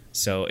 Right.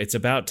 So it's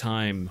about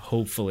time,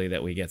 hopefully,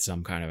 that we get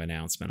some kind of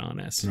announcement on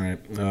this. Right.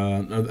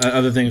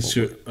 Other things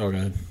too. Oh, go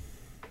ahead.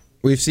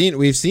 We've seen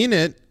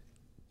it.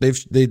 They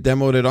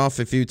demoed it off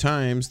a few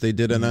times. They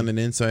did it on an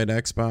Inside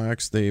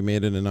Xbox. They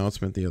made an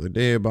announcement the other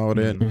day about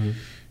it.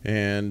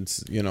 And,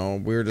 you know,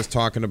 we were just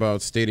talking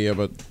about Stadia,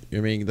 but I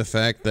mean, the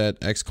fact that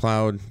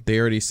xCloud, they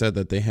already said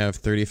that they have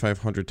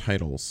 3,500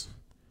 titles.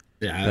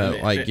 Yeah,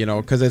 that, like, you know,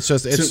 because it's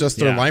just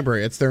their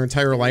library. It's their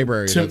entire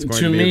library that's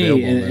going to be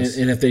available.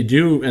 And if they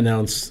do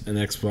announce an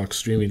Xbox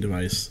streaming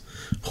device,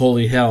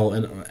 holy hell.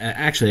 And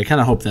actually, I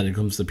kind of hope that it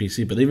comes to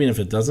PC, but even if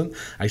it doesn't,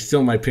 I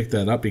still might pick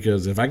that up,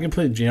 because if I can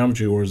play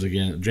Geometry Wars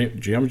again,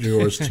 Geometry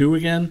Wars 2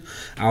 again,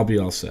 I'll be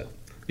all set.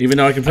 Even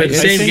though I can play the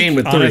same game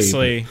with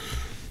 3.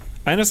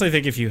 I honestly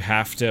think if you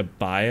have to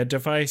buy a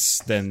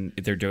device, then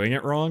they're doing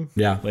it wrong.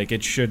 Yeah. Like,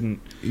 it shouldn't.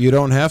 You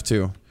don't have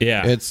to.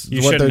 Yeah. It's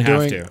you what shouldn't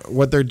they're have doing. to.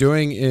 What they're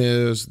doing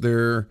is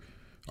they're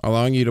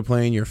allowing you to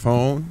play on your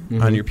phone,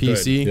 on your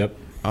PC, Yep.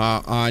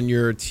 On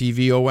your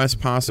TV OS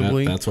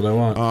possibly. That's what I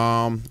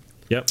want.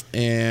 Yep.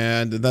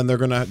 And then they're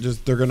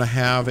gonna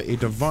have a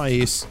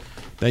device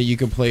that you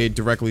can play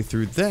directly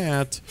through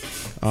that,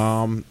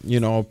 you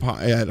know,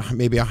 at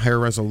maybe a higher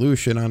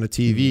resolution on a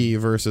TV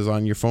versus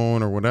on your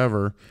phone or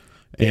whatever.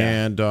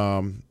 Yeah.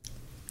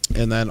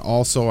 And then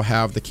also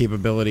have the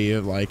capability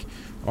of, like,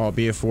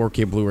 be a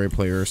 4K Blu-ray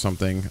player or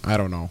something. I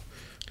don't know,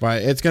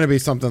 but it's going to be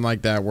something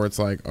like that where it's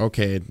like,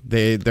 okay,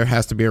 there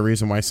has to be a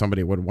reason why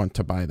somebody would want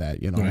to buy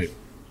that, you know? Right.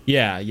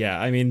 Yeah.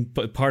 I mean,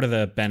 but part of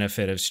the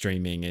benefit of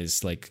streaming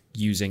is like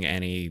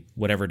using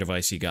whatever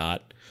device you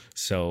got.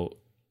 So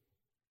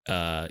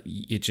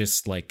it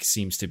just like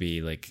seems to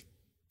be like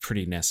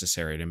pretty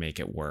necessary to make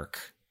it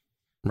work.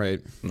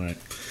 Right.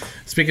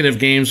 Speaking of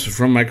games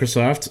from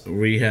Microsoft,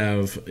 we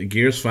have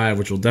Gears 5,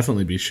 which will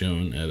definitely be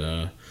shown at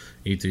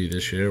E3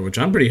 this year, which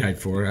I'm pretty hyped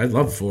for. I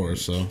love 4,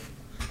 so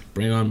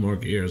bring on more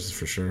Gears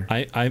for sure.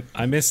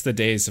 I miss the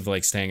days of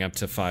like staying up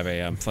to 5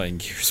 a.m. playing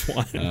Gears 1.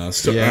 All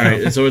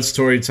right, so it's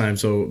story time.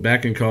 So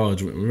back in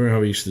college, remember how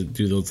we used to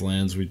do those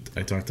LANs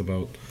I talked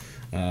about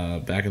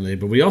back in the day?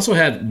 But we also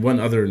had one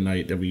other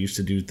night that we used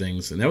to do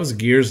things, and that was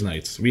Gears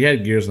nights. We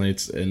had Gears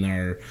nights in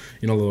our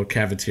little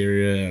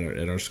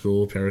cafeteria at our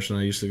school. Parrish and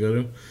I used to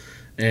go to,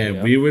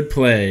 and we would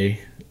play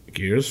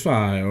Gears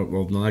 5.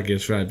 Well, not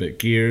Gears 5, but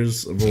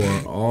Gears of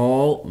War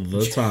all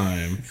the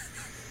time.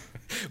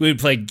 We would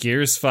play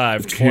Gears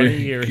 5 20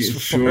 years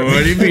before.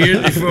 40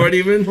 years before it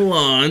even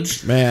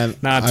launched. Man,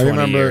 not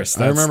 20 years.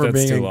 I remember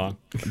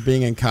that's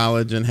being in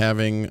college and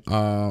having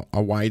a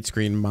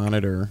widescreen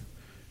monitor,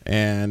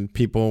 and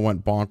people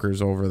went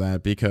bonkers over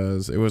that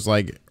because it was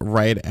like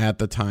right at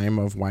the time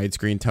of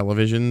widescreen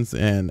televisions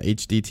and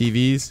HD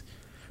TVs.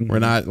 We're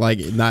not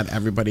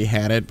everybody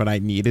had it, but I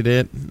needed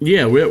it.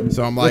 Yeah,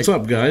 so I'm like, what's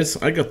up, guys?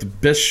 I got the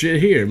best shit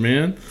here,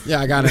 man.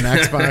 Yeah, I got an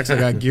Xbox. I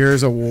got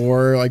Gears of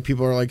War. Like,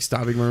 people are like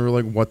stopping me. We're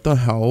like, what the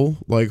hell?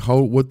 Like,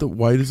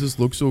 why does this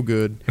look so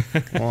good?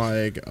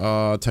 Like,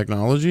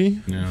 technology.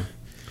 Yeah.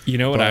 You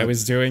know what I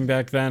was doing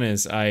back then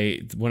is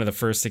one of the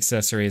first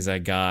accessories I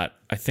got.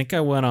 I think the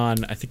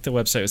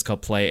website was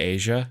called Play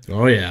Asia.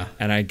 Oh yeah.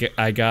 And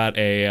I got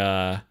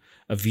a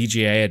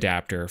VGA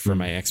adapter for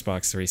my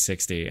Xbox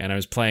 360, and I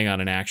was playing on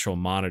an actual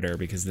monitor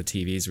because the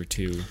TVs were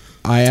too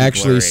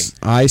blurry.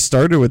 I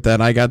started with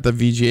that. I got the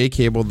VGA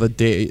cable the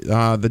day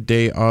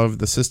of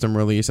the system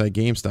release at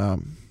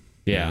GameStop.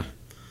 Yeah.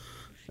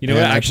 You know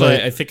what?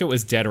 Actually, I think it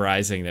was Dead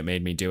Rising that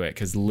made me do it,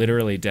 because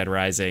literally Dead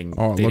Rising.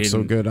 Oh, it looks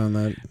so good on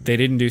that. They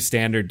didn't do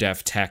standard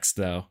def text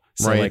though.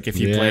 So right. like if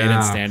you play it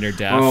in standard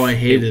def, I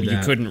hated that. You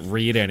couldn't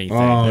read anything.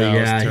 Oh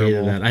yeah, I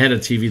hated that. I had a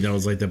TV that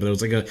was like that, but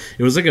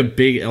it was like a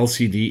big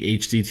LCD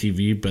HD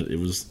TV, but it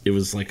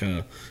was like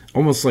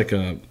almost like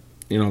a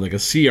like a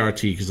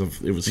CRT, because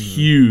it was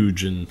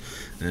huge and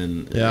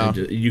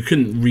you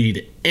couldn't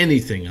read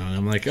anything on it.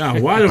 I'm like,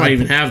 why do I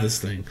even have this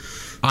thing?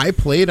 I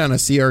played on a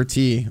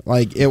CRT.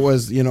 Like, it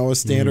was a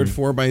standard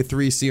 4x3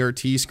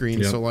 CRT screen.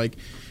 Yep. So like,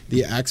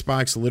 the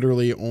Xbox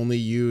literally only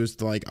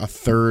used like a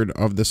third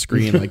of the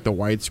screen, like the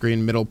widescreen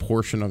middle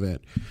portion of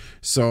it.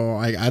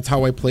 So that's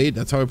how I played.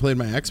 That's how I played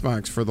my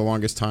Xbox for the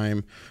longest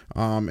time,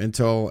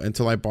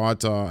 until I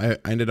bought. I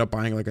ended up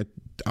buying like a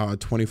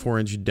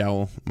 24-inch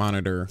Dell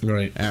monitor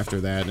after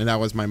that, and that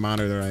was my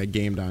monitor I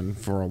gamed on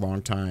for a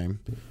long time.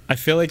 I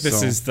feel like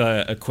this is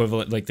the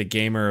equivalent, like the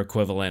gamer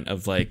equivalent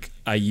of like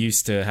I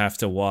used to have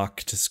to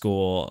walk to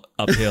school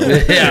uphill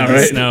in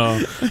the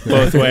snow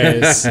both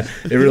ways.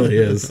 It really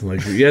is.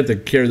 Like, you had to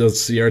carry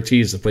those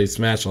CRTs to play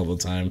Smash all the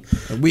time.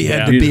 We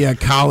had to be at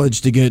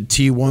college to get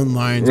T1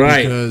 lines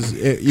because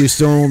you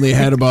still only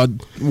had about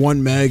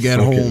 1 meg at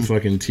home.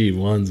 Fucking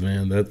T1s,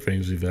 man. That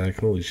brings me back.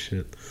 Holy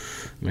shit.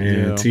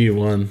 Man,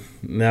 T1.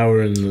 Now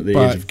we're in the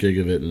age of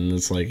gigabit, and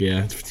it's like,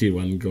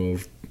 T1, go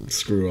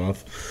screw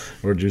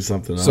off or do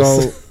something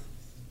else.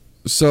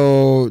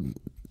 So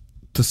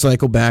to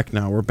cycle back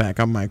now, we're back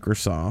on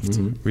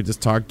Microsoft. We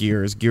just talked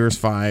Gears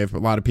 5. A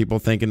lot of people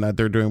thinking that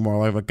they're doing more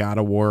like a God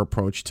of War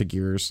approach to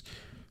Gears,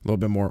 a little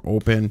bit more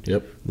open,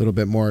 a little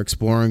bit more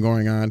exploring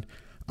going on.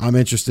 I'm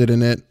interested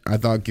in it. I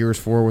thought Gears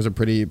 4 was a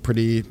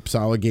pretty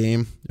solid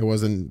game. I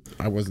wasn't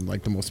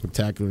like the most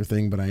spectacular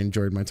thing, but I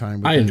enjoyed my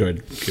time with it. I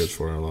enjoyed Gears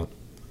 4 a lot.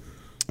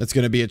 It's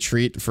going to be a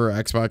treat for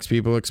Xbox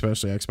people,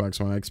 especially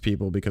Xbox One X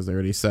people, because they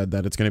already said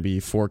that it's going to be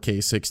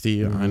 4K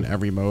 60 on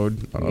every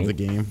mode of the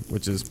game,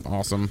 which is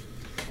awesome.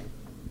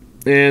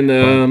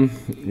 And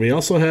we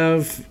also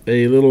have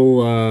a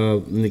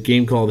little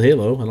game called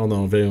Halo. I don't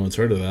know if anyone's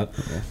heard of that.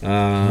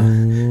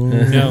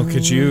 No,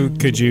 could you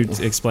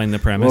explain the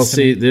premise? Well,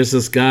 see, there's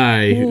this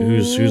guy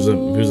who's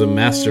a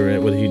master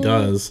at what he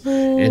does,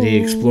 and he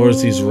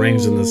explores these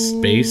rings in the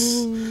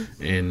space,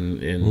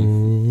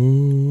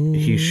 and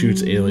he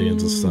shoots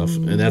aliens and stuff,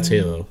 and that's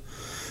Halo.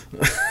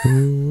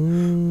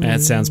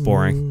 That sounds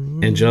boring.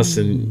 And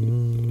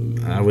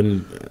Justin, I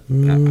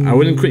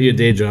wouldn't quit your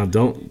day job.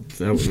 Don't.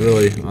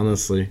 Really,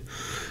 honestly,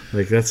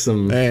 like that's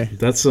some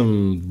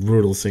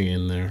brutal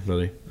singing there,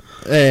 buddy.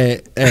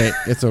 Hey,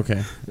 it's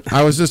okay.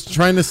 I was just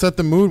trying to set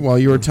the mood while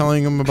you were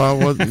telling him about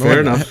what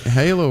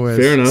Halo is.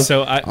 Fair enough.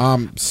 So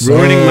I'm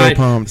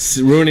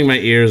ruining my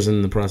ears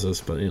in the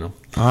process, but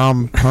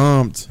I'm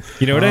pumped.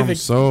 You know what I think?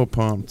 So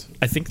pumped.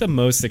 I think the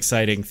most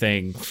exciting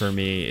thing for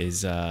me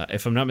is,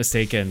 if I'm not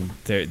mistaken,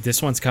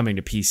 this one's coming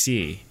to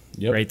PC.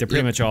 Yep. Right, they're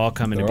pretty much all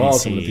coming to PC. All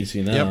coming to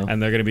PC now. And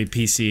they're going to be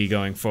PC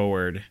going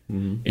forward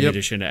in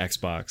addition to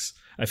Xbox.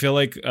 I feel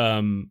like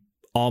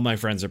all my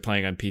friends are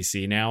playing on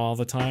PC now all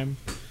the time.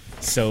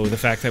 So the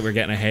fact that we're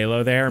getting a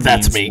Halo there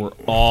means we're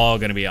all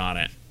going to be on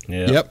it.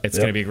 Yep. It's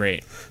going to be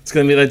great. It's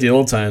going to be like the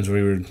old times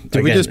where we were.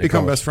 Did we just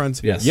become best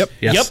friends? Yes. Yep.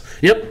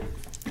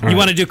 You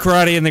want to do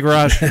karate in the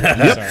garage?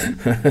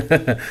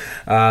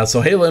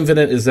 So Halo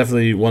Infinite is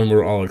definitely one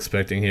we're all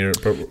expecting here.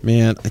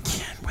 Man, I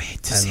can't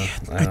wait to see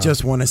it. I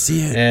just want to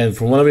see it. And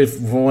from what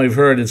we've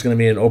heard, it's going to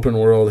be an open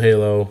world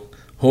Halo.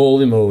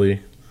 Holy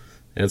moly.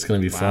 It's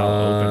going to be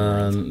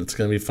fun. It's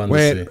going to be fun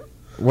to see.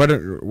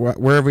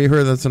 Where have we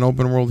heard that's an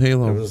open world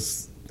Halo?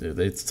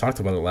 They talked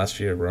about it last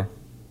year, bro.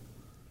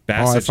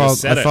 I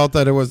felt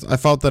that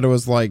it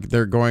was like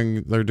they're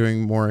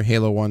doing more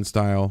Halo 1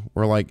 style,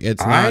 where like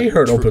it's not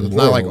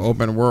not like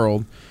open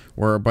world,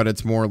 but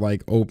it's more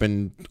like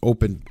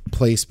open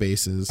play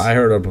spaces. I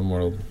heard open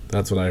world.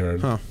 That's what I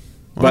heard. Huh.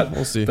 Well, but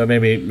we'll see. But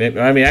maybe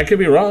I mean I could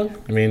be wrong.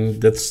 I mean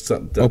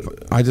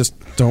I just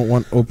don't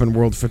want open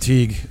world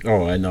fatigue.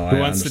 Oh, I know. Who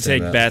wants to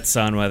take bets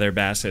on whether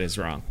Bassett is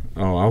wrong?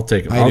 Oh, I'll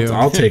take it.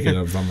 I'll take it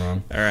if I'm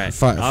wrong. All right,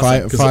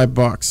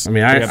 $5. I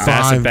mean, I got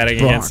Bassett betting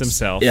against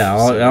himself. Yeah,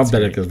 I'll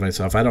bet it against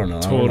myself. I don't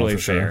know. Totally fair.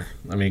 Sure.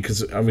 I mean,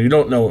 because you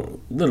don't know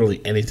literally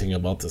anything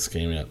about this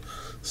game yet.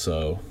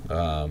 So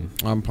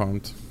I'm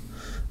pumped.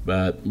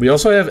 But we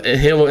also have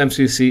Halo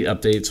MCC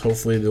updates.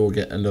 Hopefully, they will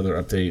get another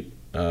update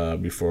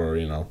before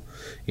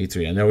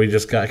E3. I know we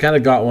just kind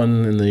of got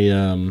one in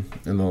the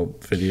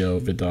video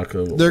VidDoc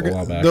a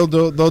while back.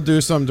 They'll do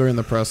some during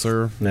the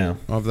presser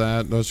of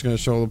that. They're just going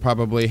to show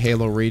probably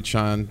Halo Reach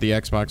on the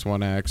Xbox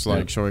One X,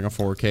 like showing a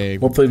 4K.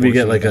 Hopefully we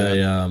get like a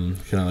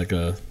kind of like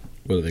a,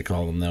 what do they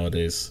call them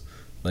nowadays?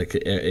 Like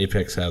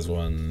Apex has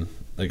one.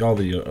 Like all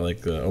the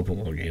open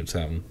world games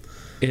have them.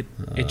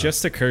 It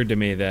just occurred to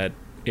me that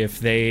if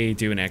they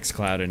do an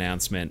xCloud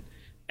announcement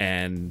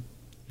and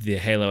the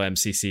Halo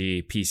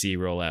MCC PC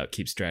rollout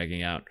keeps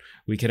dragging out,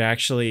 we could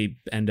actually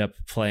end up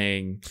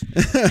playing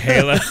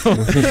Halo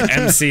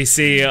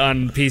MCC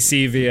on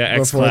PC via xCloud.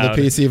 Before the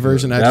PC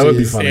version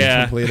actually is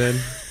completed.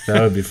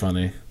 That would be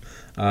funny.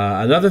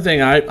 Another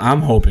thing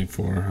I'm hoping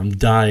for, I'm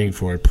dying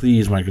for it.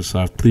 Please,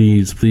 Microsoft,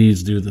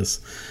 please do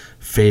this.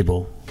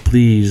 Fable.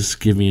 Please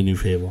give me a new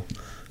Fable.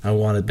 I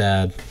want it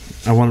bad.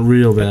 I want it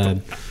real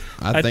bad.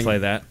 I'd play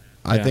that.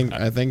 I think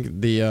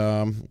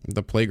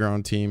the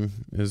Playground team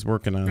is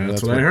working on it.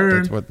 That's what I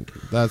heard.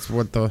 That's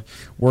what the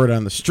word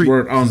on the street.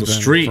 Word on the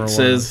street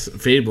says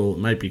Fable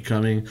might be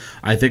coming.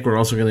 I think we're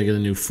also going to get a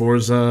new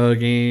Forza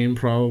game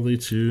probably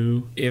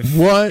too.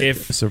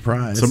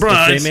 Surprise! If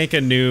they make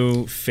a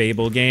new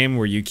Fable game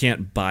where you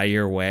can't buy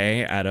your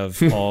way out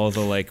of all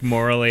the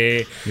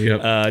morally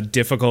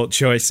difficult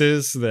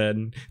choices,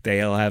 then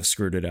they'll have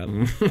screwed it up.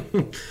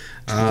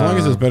 As long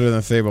as it's better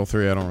than Fable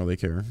 3, I don't really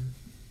care.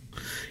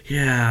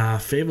 Yeah,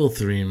 Fable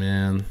 3,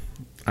 man.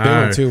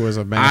 Fable 2 was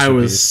a masterpiece. I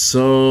was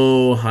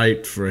so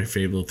hyped for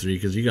Fable 3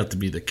 because you got to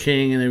be the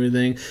king and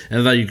everything. And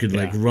I thought you could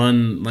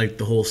run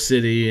the whole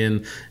city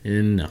and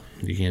no,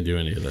 you can't do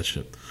any of that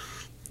shit.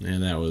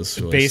 And that was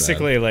really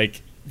basically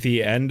sad.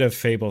 The end of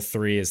Fable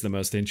 3 is the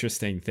most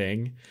interesting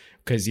thing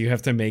because you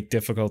have to make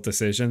difficult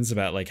decisions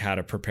about like how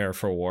to prepare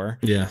for war.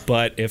 Yeah.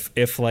 But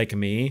if like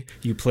me,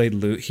 you played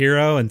Loot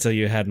Hero until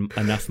you had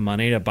enough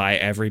money to buy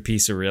every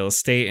piece of real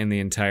estate in the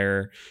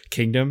entire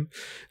kingdom,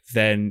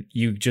 then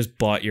you just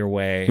bought your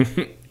way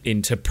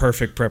into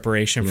perfect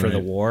preparation for the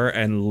war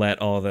and let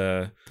all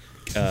the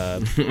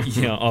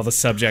all the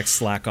subjects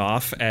slack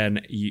off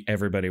and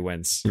everybody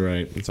wins.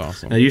 Right. It's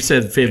awesome. Now you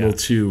said Fable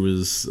 2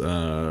 was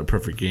a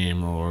perfect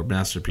game or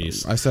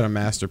masterpiece. I said a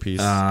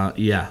masterpiece.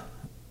 Yeah,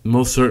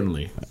 most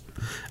certainly.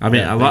 I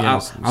mean, a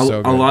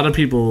lot of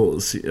people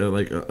see,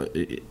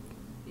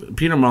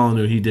 Peter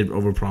Molyneux, he did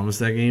overpromise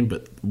that game,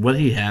 but what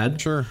he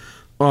had, sure.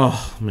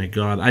 Oh my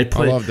God! I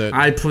loved it.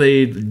 I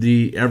played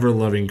the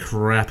ever-loving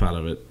crap out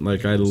of it.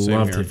 Like I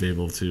loved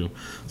Fable 2.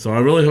 So I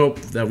really hope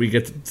that we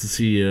get to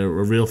see a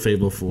real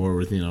Fable 4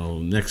 with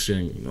next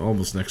gen,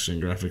 almost next gen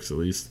graphics at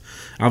least.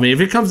 I mean, if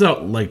it comes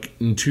out like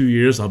in 2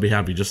 years, I'll be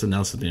happy. Just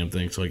announce the damn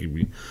thing so I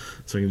can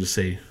just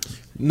say,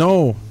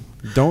 no,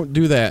 don't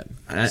do that.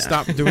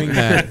 Stop doing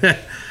that.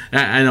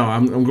 I know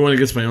I'm going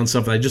against my own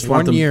stuff. I just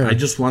want them. I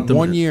just want them.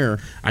 1 year.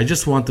 I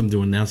just want them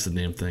to announce the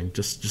damn thing.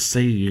 Just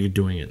say you're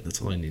doing it.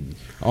 That's all I need.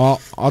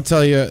 I'll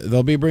tell you,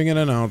 they'll be bringing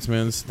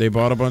announcements. They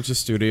bought a bunch of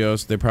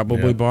studios. They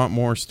probably bought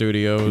more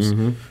studios.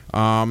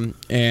 Mm-hmm.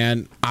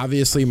 And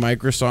obviously,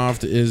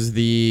 Microsoft is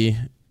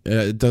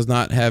does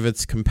not have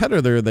its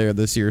competitor there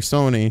this year,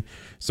 Sony.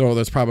 So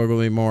there's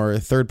probably more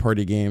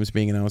third-party games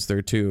being announced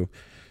there too.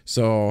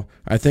 So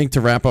I think to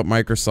wrap up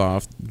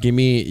Microsoft, give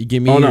me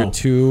your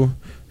two.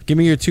 Give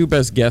me your two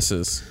best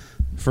guesses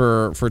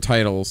for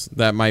titles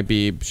that might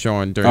be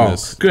shown during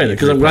this. Good,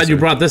 because I'm glad you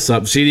brought this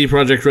up. CD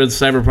Projekt Red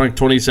Cyberpunk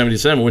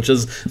 2077, which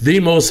is the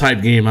most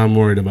hyped game I'm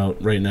worried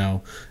about right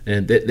now,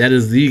 and that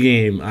is the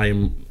game I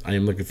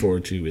am looking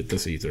forward to at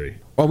this E3.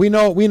 Well, we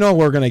know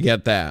we're gonna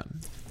get that.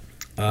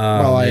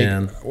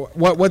 Man,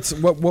 what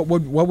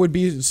would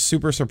be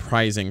super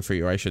surprising for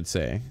you? I should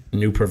say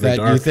New Perfect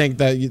Dark. You think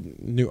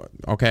that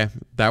okay,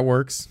 that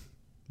works.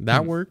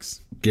 That works.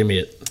 Give me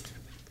it.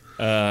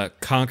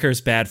 Conker's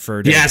Bad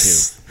Fur Day.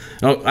 Yes.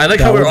 Oh, I like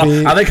how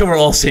we're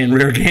all saying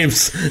rare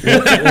games.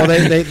 Well,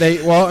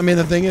 I mean,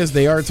 the thing is,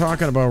 they are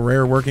talking about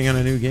Rare working on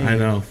a new game. I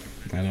know.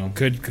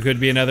 Could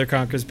be another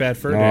Conker's Bad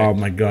Fur Day. Oh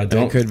my God!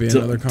 Could be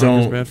another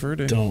Conker's Bad Fur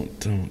Day. Don't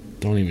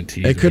even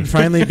tease. It could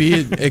finally be.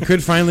 It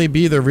could finally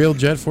be the real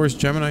Jet Force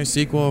Gemini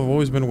sequel I've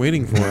always been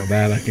waiting for.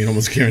 That I can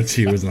almost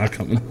guarantee was not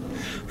coming.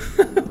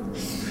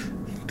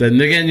 Then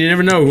again, you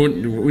never know.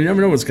 We never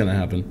know what's gonna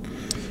happen.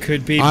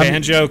 Could be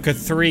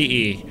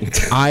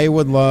Banjo-Kazooie. I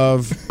would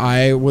love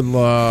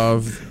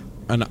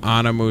an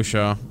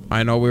Onimusha.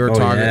 I know we were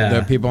talking.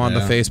 The people on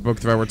the Facebook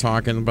thread were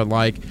talking, but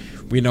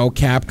we know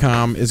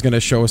Capcom is going to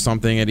show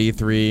something at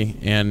E3,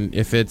 and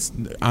if it's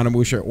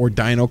Onimusha or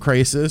Dino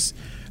Crisis,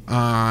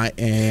 I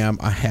am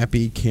a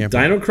happy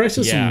camper. Dino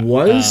Crisis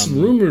was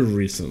rumored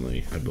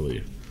recently, I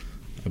believe.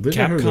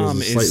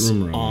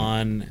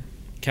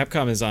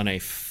 Capcom is on a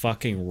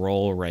fucking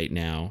roll right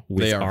now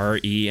with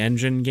RE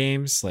Engine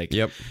games.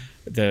 Yep.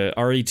 The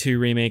RE2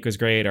 remake was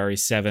great.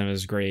 RE7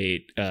 was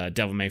great.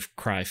 Devil May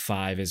Cry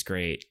 5 is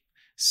great.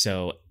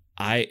 So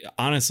I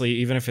honestly,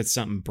 even if it's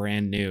something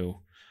brand new,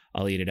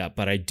 I'll eat it up.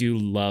 But I do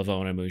love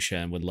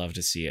Onimusha and would love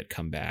to see it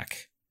come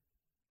back.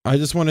 I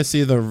just want to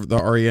see the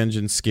RE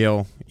Engine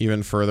scale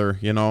even further,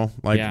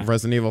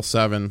 Resident Evil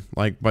 7,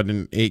 but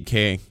in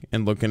 8K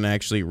and looking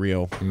actually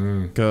real.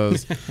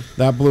 Because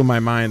that blew my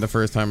mind the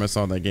first time I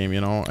saw that game,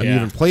 I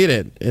even played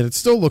it. It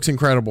still looks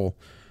incredible.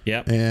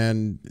 Yep.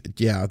 And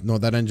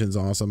that engine's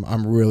awesome.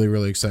 I'm really,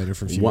 really excited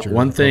for future.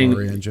 One thing,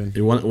 RE Engine.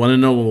 You want to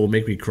know what will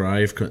make me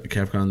cry if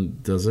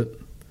Capcom does it?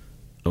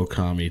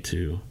 Okami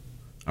 2.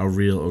 A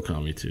real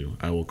Okami 2.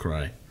 I will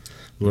cry.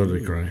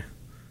 Literally cry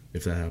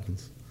if that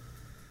happens.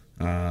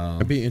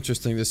 It'd be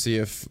interesting to see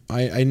if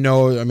I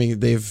know. I mean,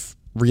 they've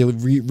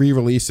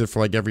re-released it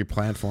for every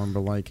platform,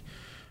 but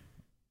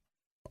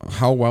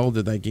how well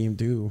did that game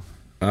do?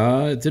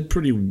 It did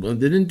pretty. They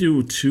didn't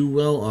do too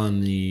well on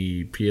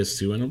the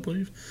PS2, I don't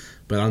believe,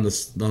 but on the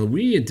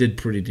Wii, it did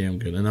pretty damn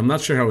good. And I'm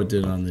not sure how it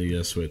did on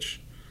the Switch.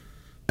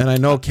 And I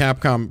know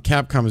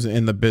Capcom is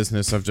in the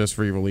business of just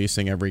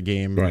re-releasing every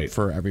game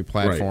for every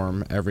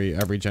platform,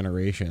 every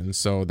generation.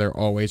 So they're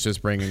always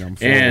just bringing them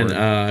forward. And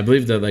I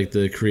believe that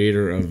the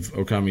creator of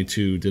Okami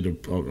 2 did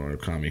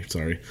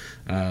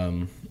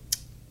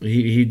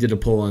he did a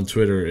poll on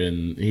Twitter,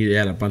 and he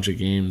had a bunch of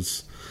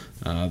games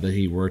that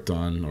he worked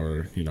on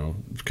or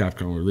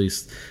Capcom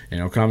released, and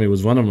Okami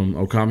was one of them.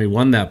 Okami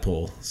won that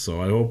poll, so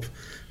I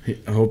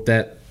hope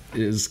that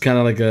is kind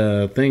of like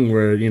a thing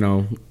where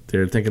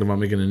they're thinking about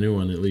making a new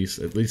one, at least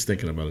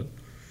thinking about it.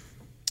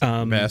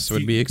 Bass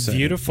would be exciting.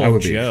 Beautiful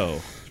Joe.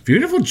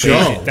 Beautiful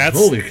Joe.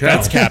 Holy cow.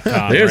 That's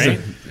Capcom, right?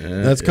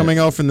 That's coming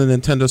out from the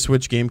Nintendo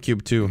Switch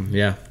GameCube too.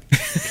 Yeah.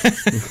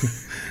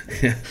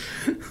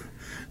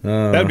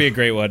 That'd be a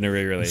great one to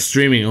re-release.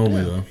 Streaming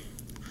only though.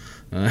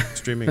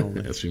 Streaming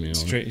only.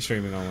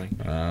 Streaming only.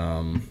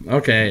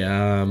 Okay.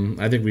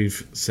 I think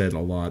we've said a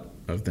lot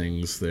of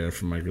things there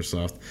from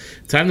Microsoft.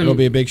 It'll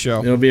be a big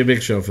show. It'll be a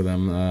big show for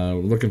them.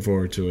 Looking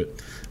forward to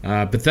it.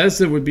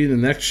 Bethesda would be the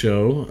next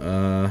show.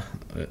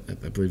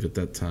 I believe at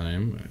that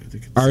time.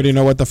 I already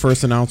know what the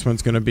first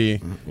announcement's going to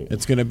be.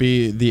 It's going to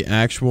be the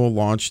actual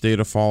launch date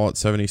of Fallout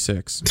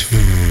 76.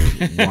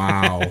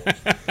 Wow.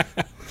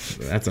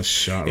 That's a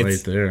shot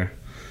right there.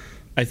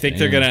 I think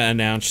they're going to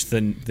announce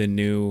the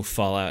new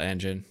Fallout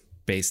engine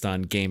based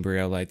on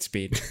Gamebryo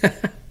Lightspeed.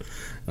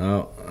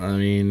 Oh, I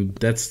mean,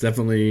 that's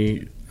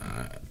definitely...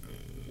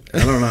 I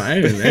don't know. I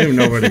don't even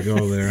know where to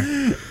go there.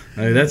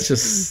 I mean, that's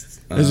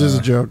just... It's just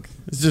a joke.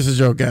 It's just a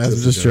joke, guys.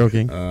 I'm just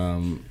joking.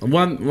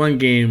 One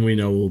game we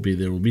know will be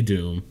there will be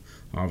Doom,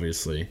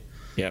 obviously.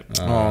 Yep.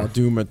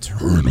 Doom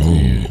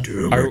Eternal.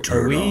 Doom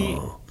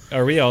Eternal.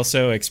 Are we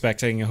also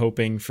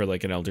hoping for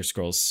like an Elder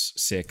Scrolls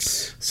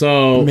 6?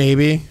 So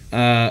maybe.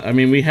 I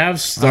mean, we have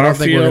Starfield. I don't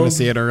think we're going to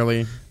see it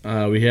early.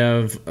 We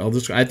have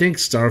Elder Scrolls. I think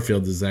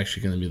Starfield is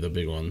actually going to be the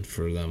big one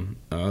for them,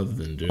 other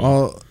than Doom.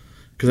 Oh,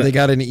 because they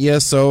got an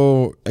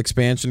ESO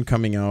expansion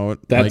coming out.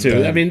 That like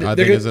too. I mean, I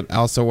think is it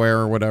Elsewhere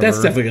or whatever. That's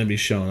definitely going to be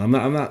shown.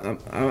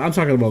 I'm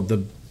talking about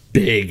the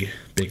big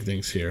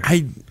things here.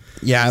 I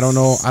don't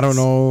know. I don't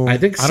know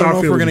if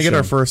we're going to get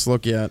our first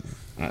look yet.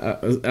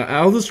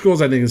 Elder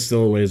Scrolls, I think, is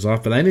still a ways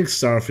off, but I think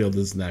Starfield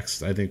is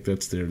next. I think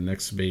that's their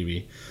next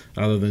baby,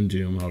 other than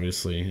Doom,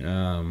 obviously.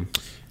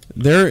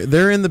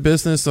 They're in the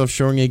business of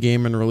showing a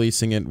game and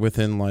releasing it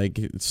within like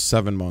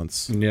 7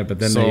 months. Yeah, but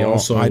then they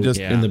also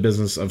in the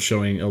business of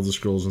showing Elder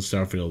Scrolls and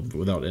Starfield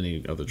without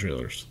any other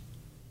trailers.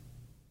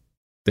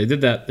 They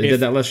did that. They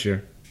did that last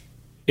year.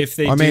 If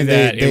they do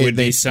that, it would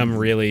be some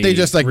really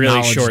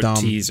short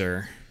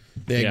teaser.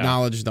 They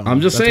acknowledged them.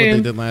 I'm just saying.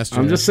 What they did last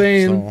year. I'm just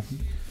saying. So.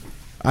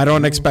 I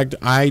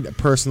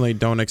personally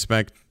don't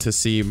expect to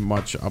see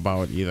much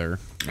about either.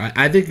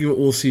 I think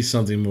we'll see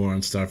something more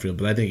on Starfield,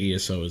 but I think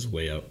ESO is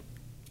way out.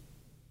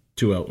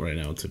 Too out right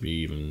now to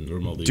be even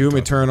remotely. Doom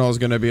Eternal is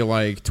going to be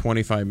like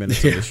 25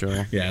 minutes of the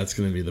show. Yeah, it's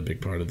going to be the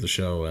big part of the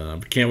show.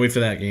 Can't wait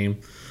for that game.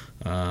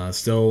 I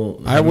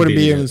wouldn't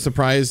be even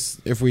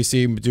surprised if we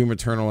see Doom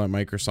Eternal at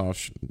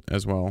Microsoft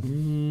as well.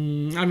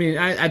 I mean,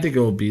 I think it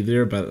will be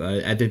there, but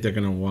I think they're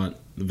going to want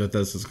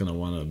Bethesda's going to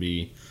want to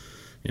be,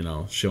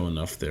 showing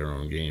off their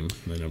own game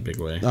in a big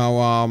way.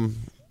 Oh,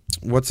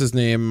 what's his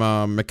name?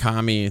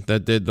 Mikami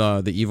that did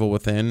the Evil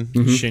Within.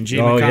 Mm-hmm. Shinji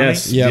Mikami.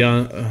 Yes.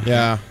 Yep.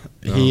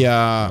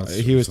 Yeah.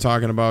 He was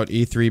talking about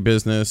E3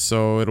 business,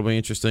 so it'll be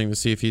interesting to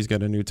see if he's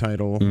got a new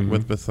title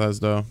with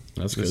Bethesda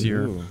this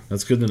year. Ooh,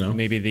 that's good to know.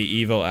 Maybe the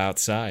evil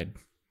outside.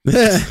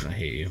 I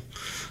hate you.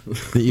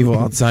 The evil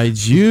outside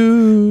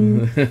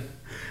you.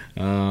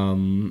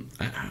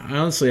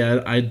 Honestly,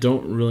 I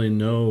don't really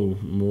know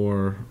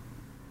more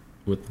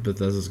what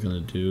Bethesda's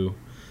going to do.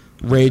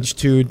 Rage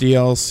 2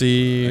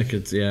 DLC. I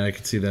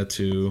could see that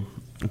too.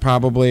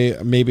 Probably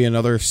maybe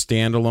another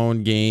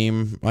standalone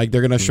game. Like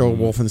they're gonna show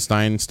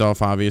Wolfenstein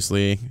stuff,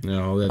 obviously.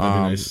 No, that'd be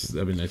nice.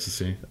 That'd be nice to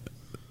see.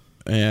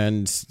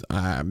 And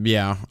I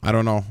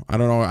don't know. I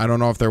don't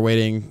know if they're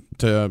waiting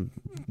to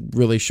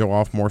really show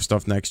off more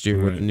stuff next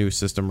year with the new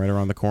system right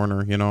around the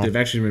corner. They've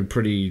actually been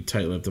pretty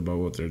tight-lipped about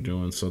what they're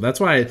doing. So that's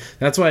why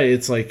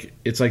it's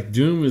like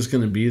Doom is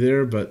going to be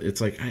there, but it's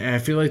like I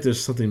feel like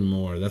there's something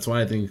more. That's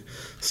why I think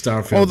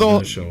Starfield is going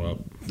to show up.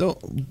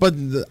 But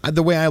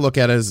the way I look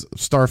at it is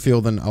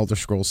Starfield and Elder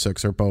Scrolls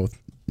 6 are both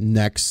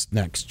next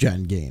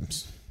gen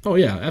games. Oh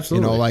yeah,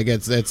 absolutely. Like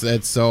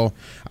it's so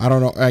I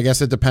don't know. I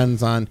guess it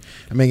depends on.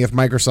 I mean, if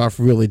Microsoft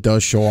really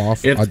does show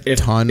off a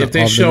ton of the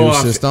new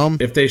system,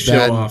 if they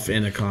show off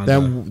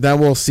Anaconda, then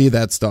we'll see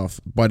that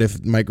stuff. But if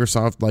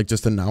Microsoft like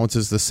just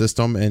announces the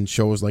system and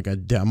shows like a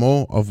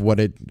demo of what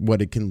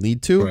it can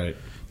lead to,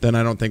 then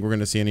I don't think we're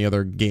going to see any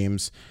other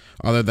games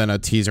other than a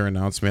teaser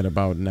announcement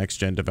about next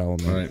gen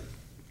development.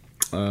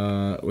 All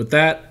right. With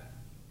that,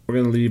 we're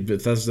going to leave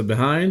Bethesda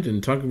behind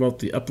and talk about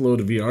the Upload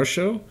VR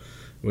show,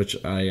 which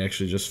I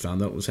actually just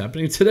found out was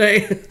happening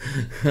today.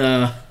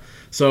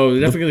 So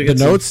definitely the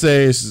notes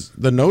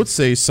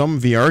say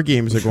some VR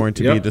games are going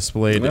to be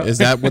displayed. Is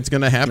that what's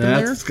going to happen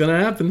there? That's going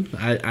to happen.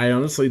 I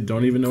honestly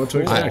don't even know what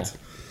to expect.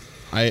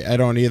 I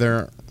don't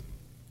either.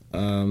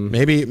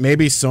 Maybe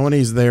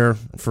Sony's there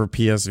for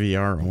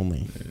PSVR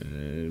only.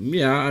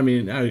 I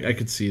mean, I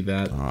could see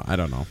that. I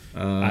don't know.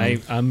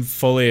 I'm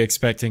fully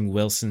expecting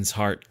Wilson's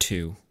Heart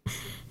 2.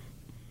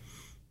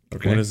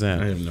 Okay. What is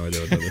that? I have no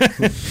idea what that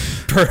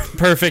is.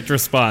 Perfect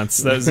response.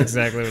 That was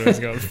exactly what I was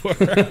going for.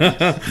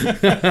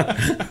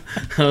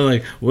 I'm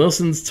like,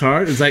 Wilson's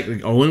Heart? Is that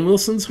like Owen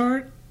Wilson's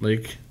Heart?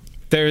 Like,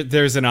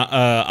 there's an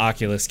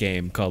Oculus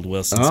game called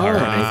Wilson's Heart,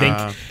 and I think,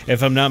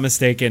 if I'm not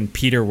mistaken,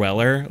 Peter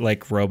Weller,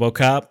 like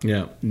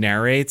RoboCop,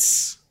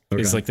 narrates.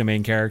 Okay. Is like the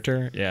main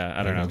character. Yeah,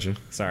 I don't know.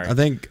 Sorry. I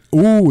think.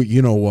 Ooh,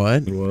 you know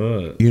what?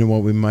 What? You know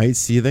what we might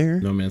see there?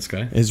 No Man's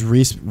Sky. Is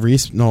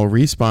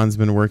Respawn's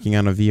been working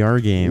on a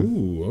VR game.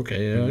 Ooh,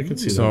 okay, yeah, I can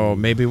see that. So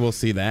maybe we'll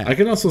see that. I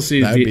can also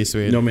see That'd be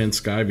sweet. No Man's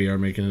Sky VR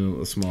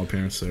making a small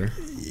appearance there.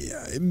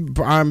 Yeah,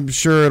 I'm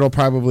sure it'll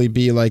probably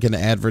be like an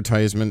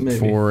advertisement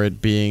for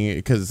it being,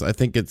 because I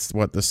think it's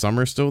the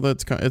summer still.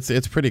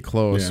 It's pretty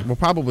close. Yeah. We'll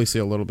probably see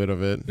a little bit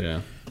of it.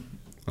 Yeah.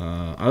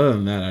 Other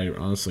than that, I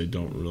honestly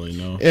don't really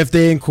know. If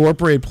they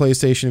incorporate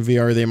PlayStation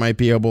VR, they might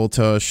be able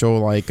to show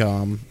like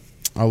a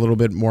little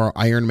bit more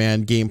Iron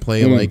Man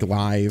gameplay like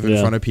live in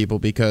front of people,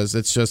 because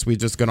we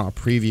just got our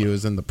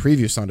previews and the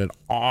preview sounded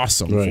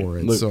awesome for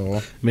it. So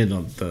I mean,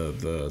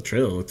 the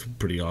trailer looked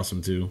pretty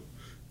awesome too.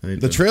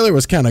 The trailer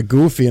was kind of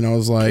goofy, and I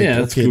was like,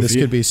 okay, this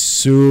could be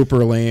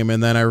super lame.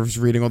 And then I was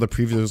reading all the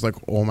previews, I was like,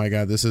 oh my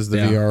god, this is the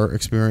VR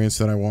experience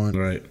that I want.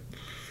 Right.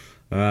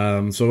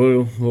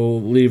 So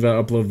we'll leave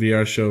our Upload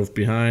VR show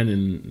behind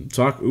and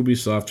talk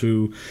Ubisoft,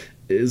 who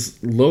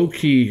is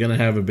low-key going to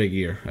have a big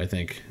year, I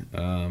think.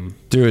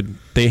 Dude,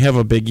 they have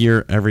a big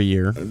year every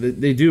year.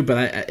 They do,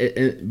 but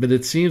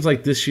it seems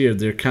like this year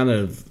they're kind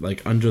of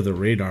like under the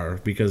radar,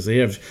 because they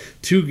have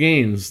 2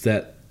 games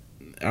that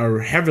are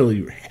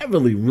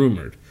heavily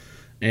rumored.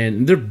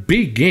 And they're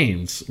big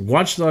games.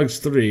 Watch Dogs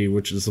 3,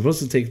 which is supposed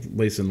to take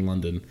place in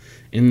London,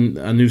 in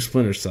a new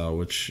Splinter Cell,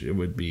 which it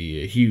would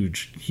be a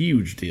huge,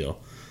 huge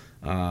deal.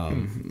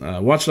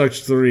 Watch Dogs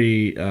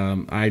 3,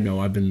 I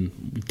know I've been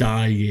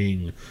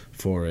dying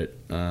for it.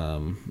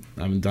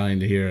 I'm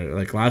dying to hear it.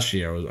 Like last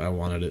year, I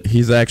wanted it.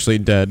 He's actually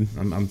dead.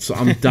 I'm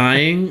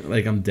dying.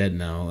 Like I'm dead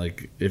now.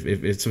 Like if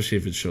especially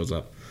if it shows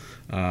up.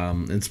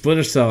 And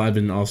Splinter Cell, I've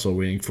been also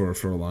waiting for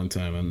a long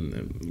time,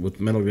 and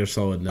with Metal Gear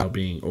Solid now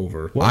being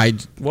over.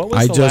 What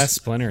was the last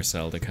Splinter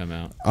Cell to come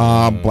out?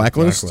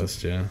 Blacklist.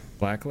 Blacklist, yeah.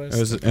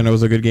 Blacklist? It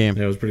was a good game.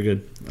 Yeah, it was pretty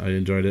good. I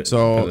enjoyed it.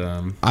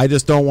 So, but, I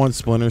just don't want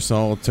Splinter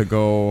Cell to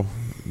go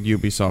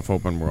Ubisoft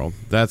open world.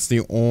 That's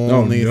the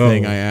only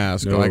thing I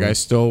ask. No. Like, I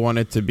still want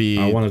it to be...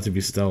 I want it to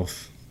be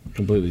stealth.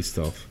 Completely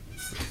stealth.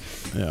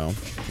 Yeah.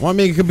 Well, I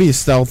mean, it could be a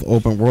stealth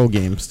open world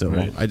game still.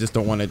 Right. I just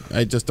don't want it.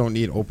 I just don't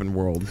need open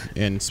world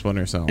in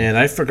Splinter Cell. And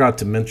I forgot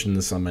to mention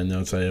this on my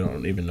notes. I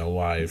don't even know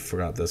why I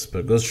forgot this,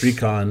 but Ghost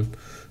Recon.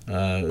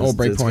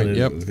 Breakpoint.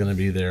 It's going to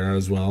be there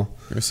as well.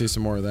 We're going to see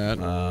some more of that.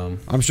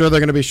 I'm sure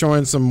they're going to be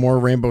showing some more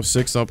Rainbow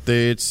Six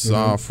updates,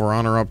 For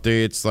Honor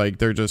updates. Like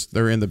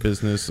they're in the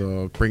business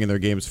of bringing their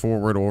games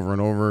forward over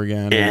and over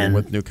again, and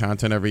with new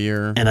content every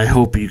year. And I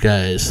hope you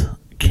guys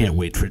can't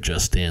wait for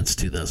Just Dance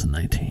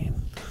 2019.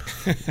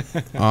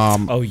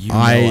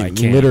 I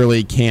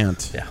literally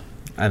can't. Yeah,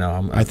 I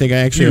know. I think I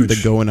actually have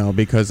to go now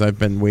because I've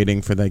been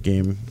waiting for that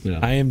game. Yeah.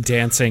 I am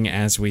dancing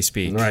as we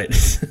speak. Right.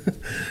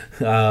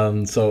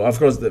 So of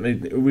course,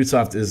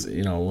 Ubisoft is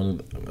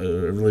one of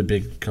a really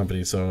big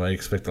company, so I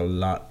expect a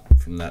lot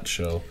from that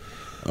show.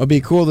 It'll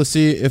be cool to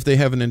see if they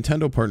have a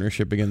Nintendo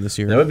partnership again this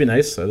year. That would be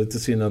nice. I'd like to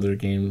see another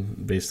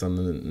game based on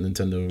the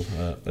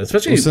Nintendo,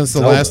 especially since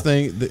the last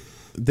thing.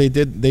 They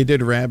did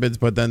Rabbids,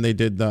 but then they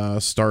did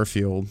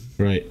Starfield.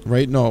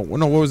 Right? No,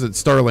 what was it?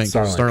 Starlink,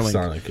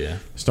 yeah.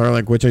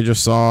 Starlink, which I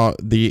just saw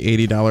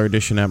the $80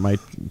 edition at my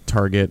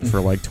Target for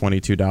like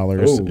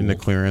 $22 in the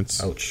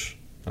clearance. Ouch.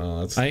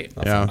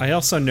 I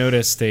also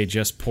noticed they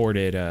just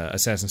ported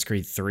Assassin's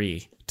Creed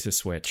 3 to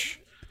Switch.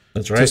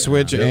 That's right. To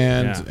Switch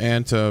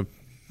and to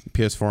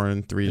PS4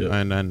 and 3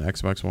 and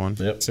Xbox One.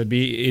 Yep. So it'd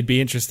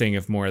be interesting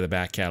if more of the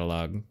back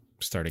catalog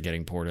started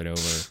getting ported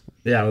over.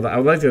 Yeah, I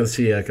would like to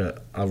see like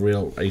a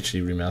real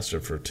HD remaster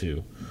for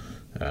 2.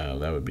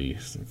 That would be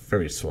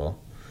very swell.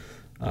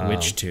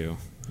 Which 2?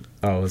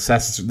 Oh,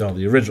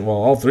 the original. Well,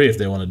 all 3 if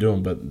they want to do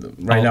them, but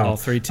now all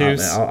 3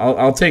 2s.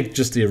 I'll take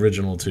just the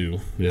original 2.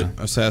 Yeah,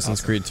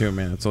 Assassin's Creed 2,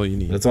 man. That's all you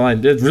need. That's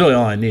really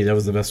all I need. That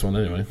was the best one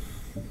anyway.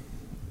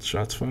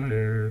 Shots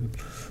fired.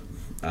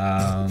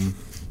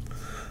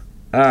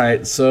 All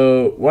right,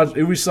 so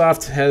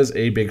Ubisoft has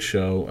a big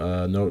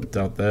show, no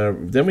doubt there.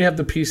 Then we have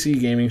the PC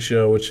gaming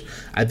show, which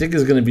I think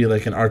is going to be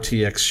like an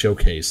RTX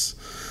showcase.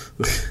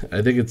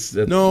 I think it's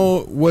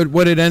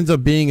what it ends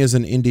up being is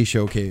an indie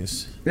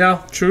showcase.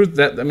 Yeah, true.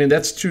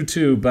 That's true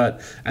too.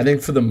 But I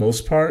think for the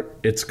most part,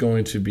 it's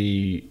going to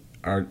be.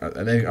 I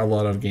think a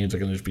lot of games are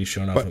going to be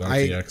shown off with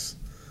RTX.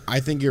 I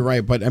think you're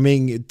right, but I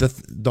mean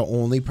the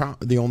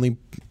only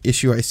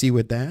issue I see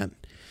with that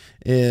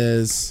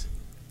is.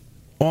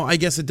 Well, I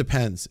guess it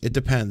depends. It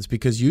depends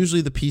because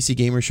usually the PC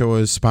Gamer Show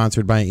is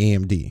sponsored by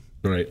AMD.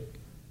 Right.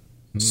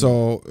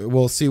 So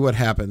we'll see what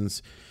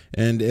happens.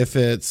 And if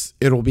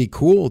it'll be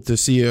cool to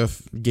see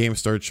if games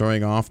start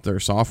showing off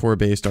their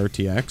software-based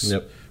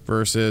RTX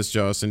versus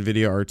just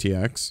NVIDIA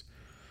RTX.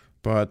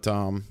 But,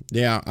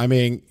 I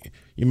mean,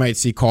 you might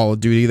see Call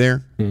of Duty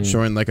there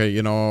showing like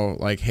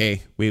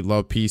hey, we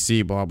love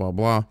PC, blah, blah,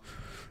 blah.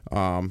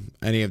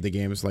 Any of the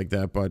games like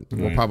that. But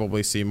we'll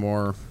probably see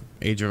more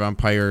Age of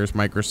Empires,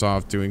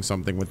 Microsoft doing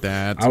something with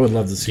that. I would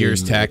love to see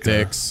Gears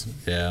Tactics.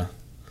 Yeah.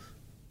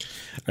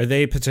 Are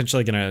they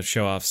potentially going to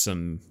show off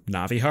some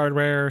Navi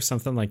hardware or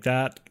something like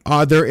that?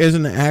 There is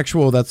an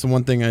actual. That's the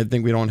one thing I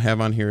think we don't have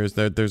on here is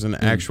that there's an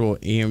actual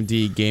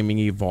AMD Gaming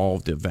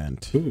Evolved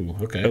event. Ooh,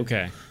 okay.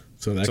 Okay.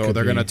 So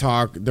they're going to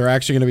talk. They're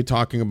actually going to be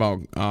talking about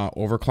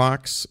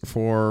overclocks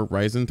for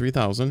Ryzen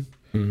 3000.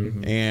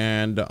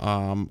 and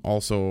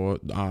also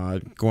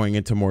going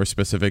into more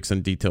specifics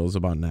and details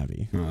about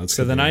Navi. Oh,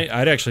 so then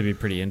I'd actually be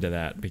pretty into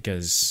that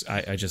because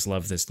I just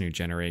love this new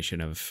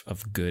generation of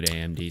good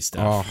AMD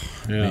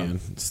stuff. Oh, man.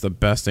 It's the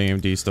best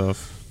AMD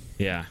stuff.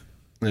 Yeah.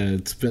 I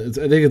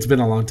think it's been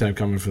a long time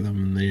coming for them,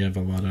 and they have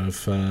a lot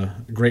of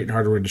great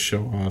hardware to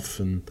show off,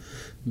 and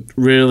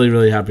really,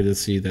 really happy to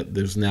see that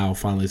there's now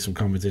finally some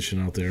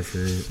competition out there for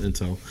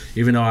Intel.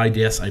 Even though I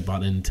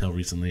bought Intel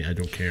recently, I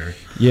don't care.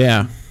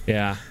 Yeah.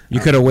 You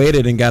could have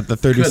waited and got the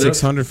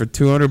 3600 for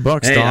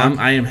 $200. Hey,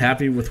 I am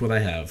happy with what I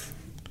have.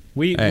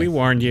 We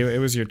warned you. It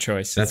was your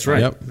choice. That's right.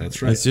 Yep.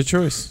 That's right. It's your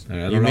choice.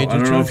 I don't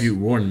know if you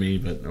warned me,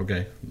 but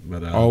okay.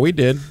 But we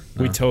did.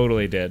 We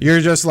totally did. You're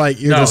just like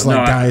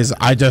guys.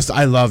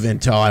 I love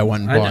Intel. I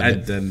went and bought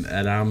it. And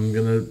I'm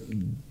gonna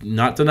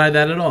not deny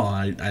that at all.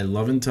 I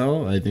love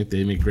Intel. I think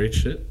they make great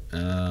shit.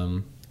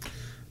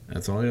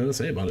 That's all I gotta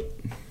say about it.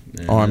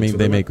 And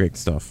they make great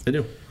stuff. They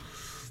do.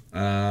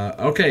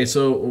 Okay,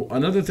 so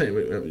another thing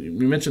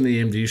we mentioned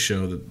the AMD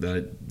show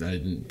that I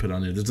didn't put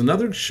on here. There's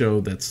another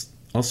show that's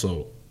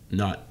also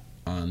not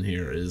on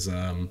here is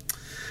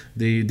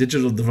the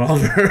Digital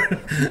Devolver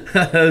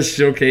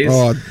showcase.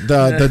 Oh,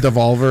 the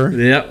Devolver.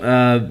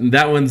 Yep,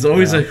 that one's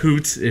always a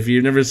hoot. If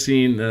you've never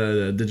seen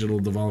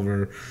Digital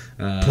Devolver,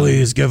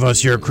 please give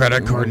us your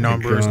credit card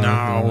numbers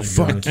now.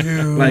 Fuck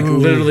you. Like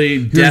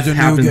literally, death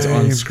happens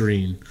on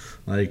screen.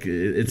 Like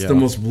it's the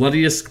most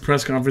bloodiest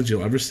press conference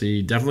you'll ever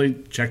see.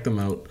 Definitely check them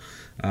out.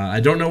 I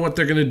don't know what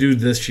they're gonna do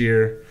this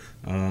year.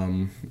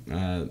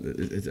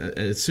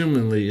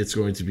 Assumingly, it's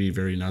going to be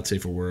very not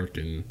safe for work,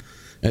 and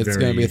it's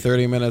going to be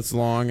 30 minutes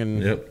long,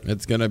 and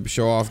it's going to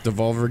show off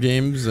Devolver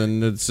games,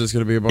 and it's just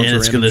going to be a bunch of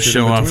random shit. And it's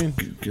going to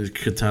show off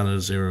Katana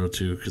Zero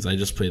too, because I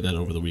just played that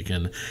over the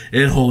weekend,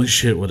 and holy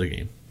shit, what a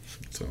game!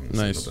 So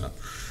nice. About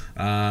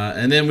that.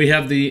 And then we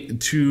have the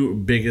two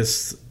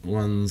biggest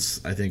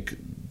ones, I think,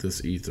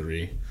 this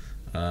E3.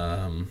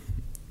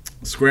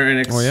 Square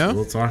Enix. Oh, yeah?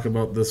 We'll talk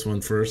about this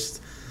one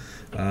first.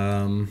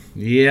 I mean,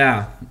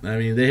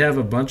 they have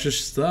a bunch of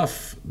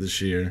stuff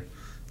this year.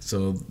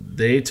 So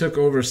they took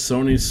over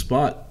Sony's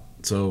spot.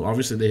 So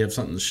obviously they have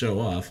something to show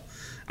off.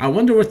 I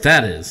wonder what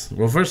that is.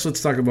 Well, first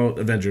let's talk about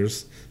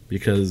Avengers,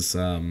 because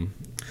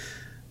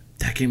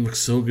that game looks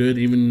so good,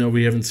 even though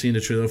we haven't seen a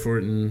trailer for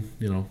it in,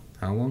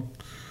 how long?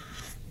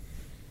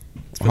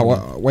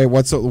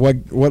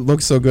 What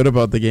looks so good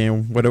about the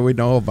game? What do we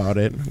know about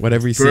it? What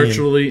have we seen?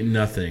 Virtually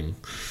nothing.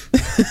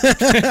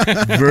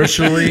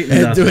 Virtually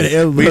nothing. Dude,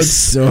 it looks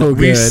so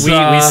good. We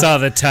saw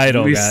the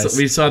title, guys.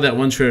 We saw that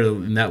one trailer,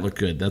 and that looked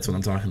good. That's what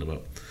I'm talking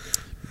about.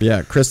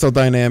 Yeah, Crystal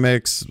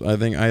Dynamics, I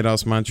think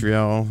Eidos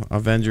Montreal,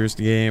 Avengers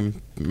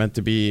game, meant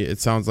to be, it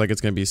sounds like it's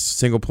going to be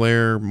single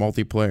player,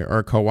 multiplayer,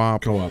 or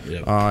co-op. Co-op,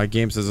 yeah.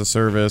 Games as a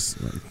service,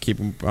 keep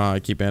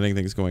adding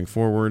things going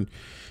forward.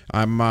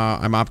 I'm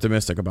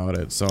optimistic about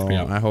it, so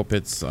I hope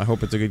it's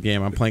a good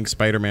game. I'm playing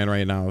Spider-Man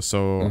right now,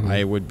 so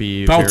I would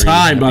be about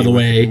time. By the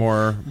way,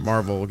 more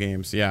Marvel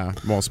games. Yeah,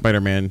 well,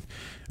 Spider-Man,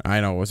 I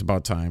know it's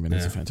about time, and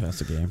it's a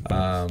fantastic game.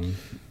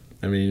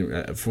 I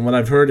mean, from what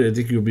I've heard, I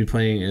think you'll be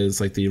playing as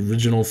like the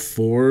original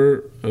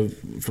four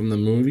from the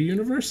movie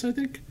universe. I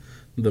think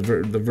the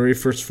very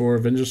first four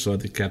Avengers. So I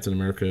think Captain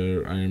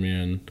America, Iron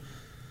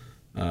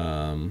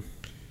Man.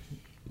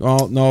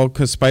 Well, no,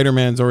 because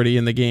Spider-Man's already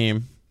in the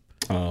game.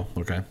 Oh,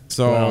 okay.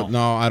 So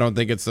no, I don't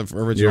think it's the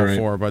original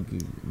four, but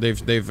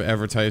they've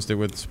advertised it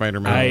with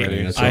Spider-Man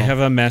already. I have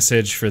a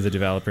message for the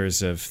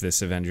developers of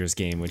this Avengers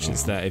game, which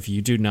is that if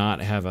you do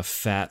not have a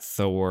Fat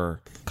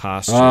Thor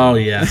costume,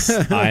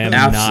 I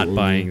am not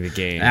buying the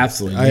game.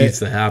 Absolutely needs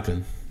to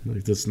happen.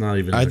 Like, that's not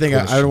even. I think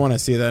I want to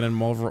see that in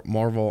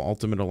Marvel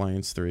Ultimate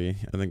Alliance 3.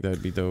 I think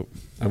that'd be dope.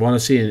 I want to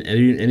see in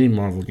any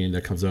Marvel game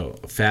that comes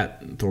out,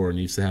 Fat Thor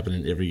needs to happen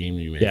in every game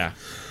you make. Yeah,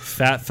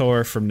 Fat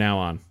Thor from now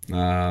on.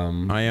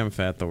 I am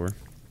Fat Thor.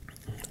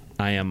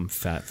 I am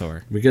Fat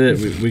Thor. We gotta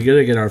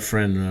get our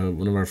friend.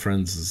 One of our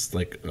friends is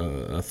like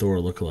a Thor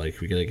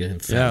lookalike. We gotta get him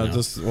fat. Yeah, now.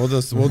 we'll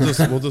just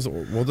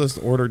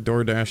order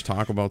DoorDash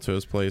Taco Bell to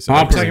his place.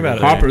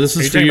 Hopper, this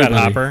is for you, buddy.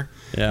 Hopper?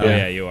 Yeah. Oh,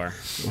 yeah, you are.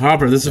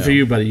 Hopper, this is for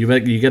you, buddy. You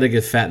gotta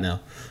get fat now.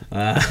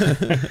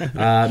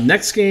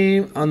 Next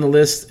game on the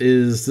list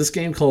is this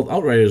game called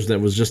Outriders that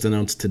was just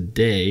announced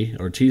today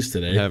or teased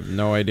today. I have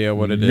no idea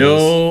what it is.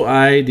 No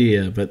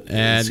idea, but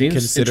and it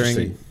seems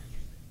interesting.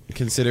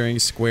 Considering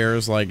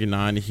Square's like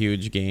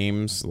non-huge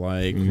games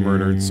like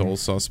Murdered Soul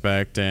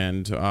Suspect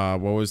and what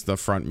was the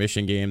Front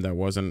Mission game that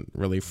wasn't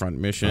really Front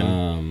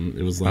Mission?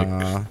 It was like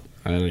I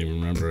don't even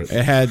remember it.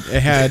 It had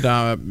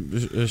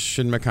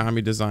Shin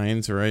Mikami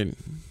Designs, right?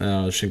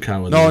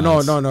 Shinkawa. No,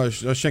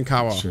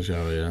 Shinkawa.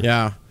 Shinkawa,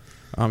 yeah.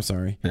 I'm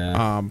sorry.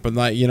 Yeah. But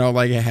like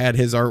it had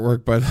his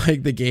artwork, but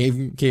like the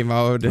game came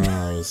out. Oh,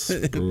 it was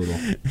brutal.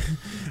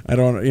 I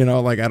don't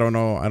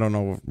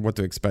know what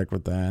to expect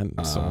with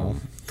that. So.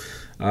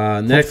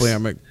 Next, hopefully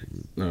I'm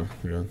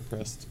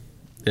impressed.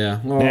 Yeah.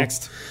 Well,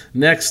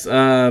 Next,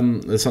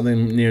 is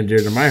something near and dear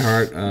to my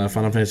heart.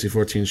 Final Fantasy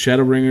XIV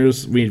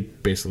Shadowbringers. We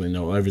basically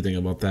know everything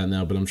about that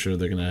now, but I'm sure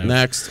they're gonna have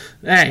next.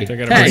 Hey, they're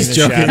gonna bring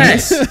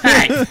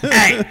the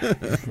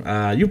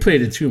hey. You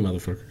played it too,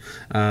 motherfucker.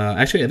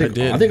 Actually,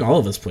 I think all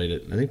of us played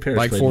it. I think Paris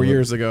like played 4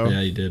 years ago.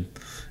 Yeah, you did.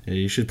 Yeah,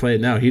 you should play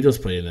it now. He does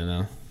play it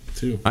now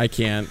too. I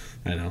can't.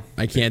 I know.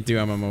 I can't do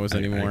MMOs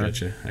anymore. I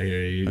got you. I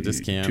hear you. I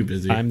just can't. Too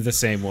busy. I'm the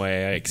same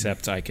way,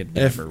 except I could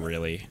never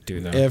really do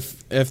them.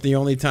 If the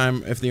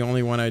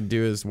only one I'd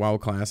do is WoW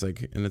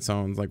Classic, and it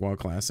sounds like WoW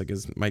Classic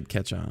might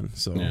catch on.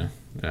 So yeah,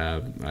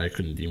 I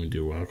couldn't even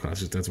do WoW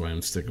Classic. That's why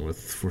I'm sticking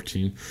with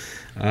 14.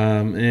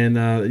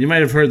 And you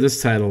might have heard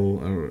this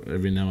title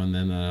every now and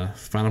then.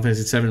 Final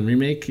Fantasy VII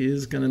Remake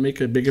is going to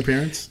make a big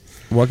appearance.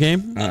 What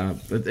game? I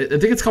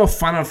think it's called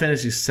Final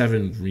Fantasy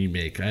VII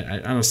Remake.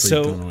 I honestly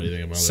don't know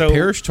anything about it.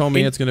 Parrish told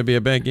me it's going to be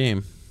a bad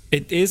game.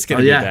 It is going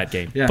to be a bad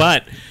game. Yeah.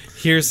 But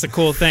here's the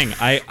cool thing.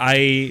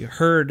 I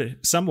heard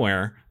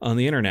somewhere on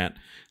the internet,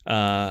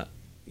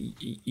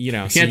 you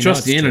can't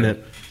trust the internet.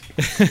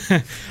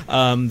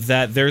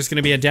 That there's going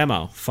to be a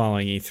demo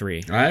following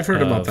E3. I've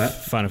heard about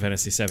that. Final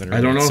Fantasy VII Remake.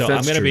 I don't know if that's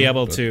I'm going to be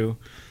able but... to,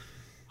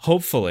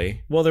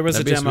 hopefully. Well, there was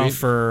a demo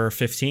for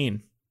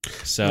 15.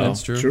 So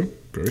that's true.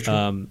 Very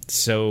true.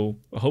 So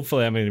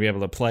hopefully I'm going to be able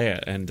to play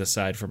it and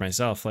decide for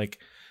myself, like,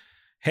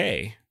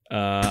 hey,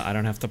 I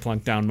don't have to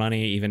plunk down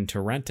money even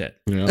to rent it.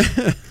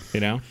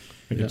 Yeah.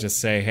 I could just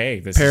say, hey,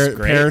 this is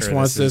great. Paris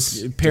wants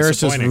this. Paris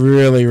just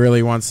really,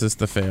 really wants this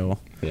to fail.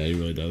 Yeah, he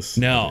really does.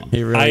 No,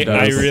 he really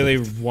does. I really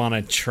want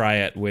to try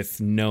it with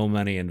no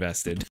money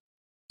invested.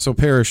 So,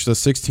 Parrish, the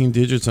 16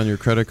 digits on your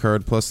credit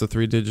card plus the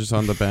 3 digits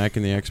on the back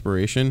and the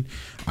expiration,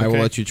 I will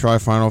let you try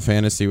Final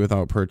Fantasy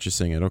without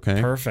purchasing it, okay?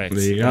 Perfect.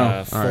 There you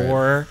go.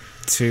 4,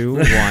 2,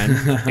 1,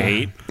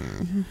 8,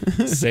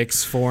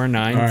 6, 4,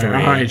 9, 3. All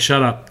right,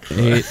 shut up.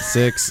 8,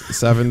 6,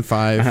 7,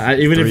 5.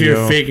 Even 3, if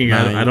you're faking it,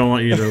 I don't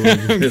want you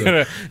I'm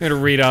to. gonna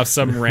read off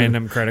some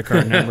random credit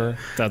card number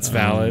that's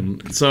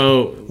valid.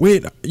 So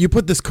wait, you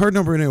put this card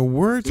number in it.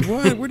 What?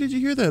 Where did you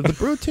hear that? The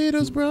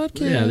Brotatoes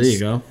broadcast. Yeah, there you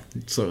go.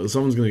 So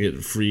someone's gonna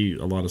get free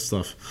a lot of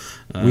stuff.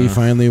 We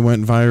finally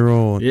went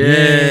viral.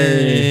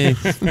 Yay!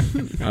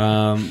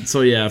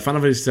 So yeah,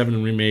 Final Fantasy VII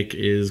Remake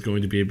is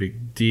going to be a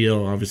big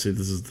deal. Obviously,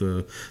 this is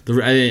I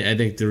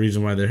think the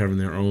reason why they're having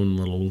their own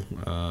little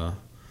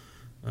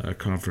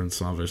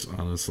conference.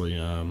 Honestly,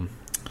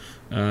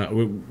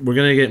 we're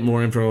gonna get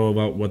more info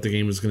about what the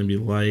game is gonna be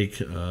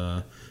like.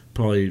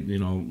 Probably,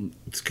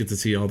 it's good to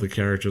see all the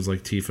characters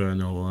like Tifa. I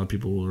know a lot of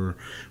people were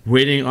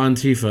waiting on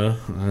Tifa,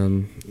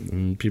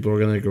 and people are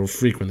gonna go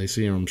freak when they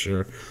see him, I'm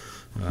sure.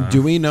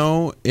 Do we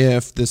know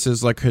if this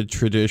is like a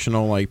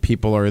traditional, like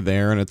people are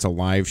there and it's a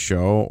live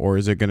show, or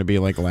is it going to be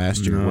like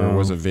last year where it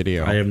was a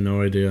video? I have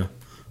no idea.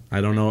 I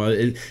don't know.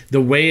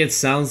 The way it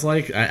sounds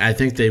like, I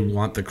think they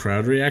want the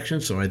crowd reaction,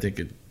 so I think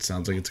it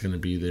sounds like it's going to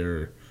be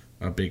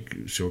a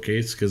big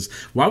showcase. Because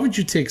why would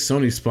you take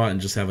Sony's spot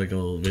and just have like a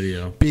little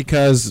video?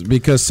 Because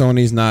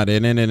Sony's not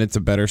in it, and it's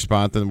a better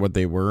spot than what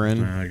they were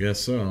in. I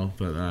guess so,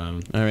 but I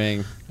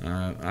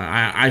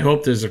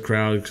hope there's a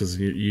crowd, because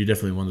you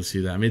definitely want to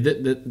see that. I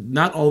mean,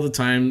 not all the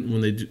time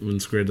when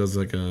Square does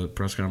like a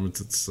press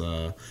conference, it's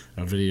a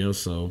video.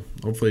 So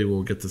hopefully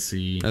we'll get to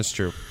see. That's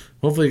true.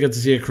 Hopefully you get to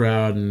see a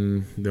crowd,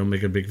 and they'll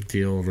make a big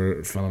deal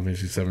over Final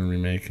Fantasy VII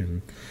Remake.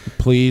 And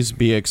please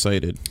be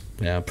excited.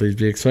 Yeah, please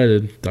be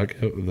excited.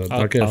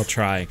 I'll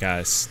try,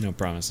 guys. No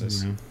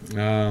promises.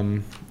 Yeah.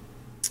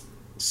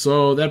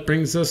 So that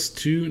brings us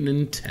to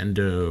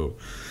Nintendo.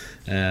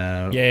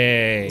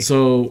 Yay!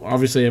 So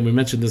obviously, and we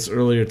mentioned this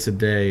earlier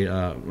today,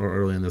 or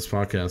early in this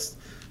podcast,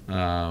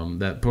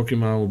 that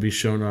Pokemon will be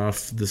shown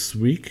off this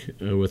week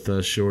with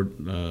a short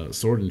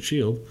Sword and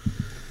Shield.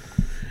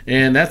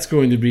 And that's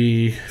going to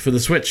be for the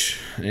Switch.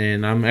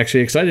 And I'm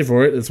actually excited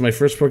for it. It's my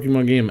first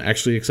Pokemon game I'm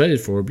actually excited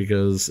for,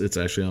 because it's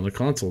actually on a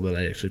console that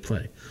I actually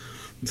play.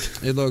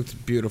 It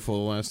looked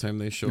beautiful the last time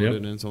they showed it,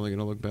 and it's only going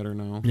to look better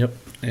now. Yep.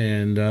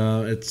 And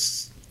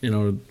it's,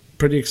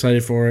 pretty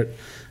excited for it.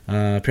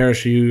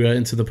 Parrish, are you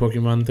into the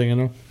Pokemon thing, I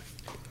know?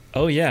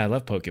 Oh, yeah. I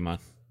love Pokemon.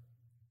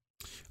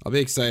 I'll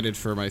be excited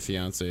for my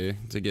fiance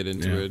to get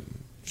into it.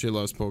 She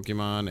loves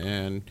Pokemon,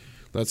 and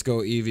Let's Go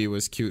Eevee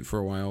was cute for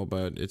a while,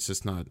 but it's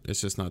just not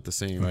the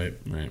same. Right.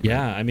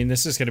 Yeah, I mean,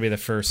 this is going to be the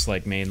first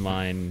like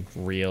mainline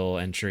real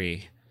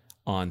entry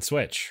on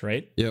Switch,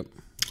 right? Yep.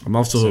 I'm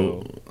also.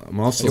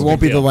 It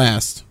won't be the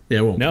last. Yeah,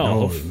 it won't.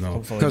 No.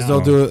 Because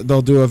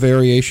they'll do a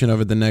variation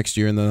of it the next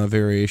year, and then a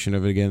variation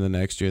of it again the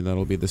next year, and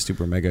that'll be the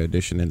Super Mega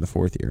Edition in the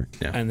fourth year.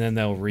 Yeah. And then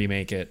they'll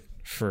remake it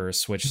for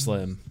Switch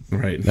Slim.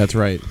 Right. That's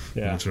right.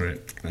 Yeah. That's right.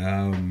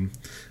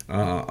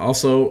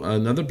 Also,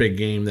 another big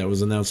game that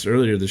was announced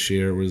earlier this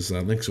year was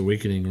Link's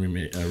Awakening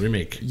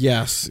remake.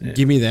 Yes.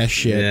 Give me that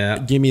shit. Yeah.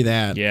 Give me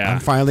that. Yeah. I'm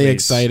finally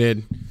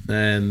excited.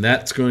 And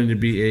that's going to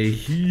be a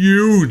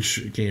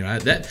huge game.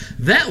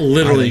 That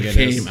literally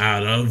came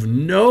out of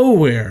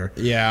nowhere.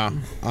 Yeah.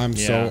 I'm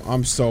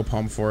so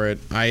pumped for it.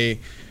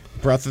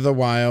 Breath of the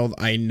Wild.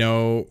 I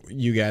know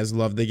you guys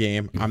love the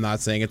game. I'm not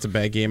saying it's a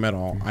bad game at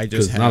all. I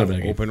just have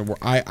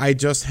I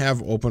just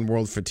have open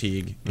world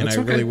fatigue, and I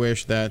really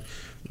wish that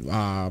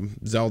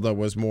Zelda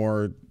was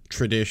more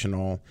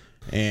traditional.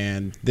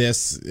 And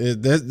this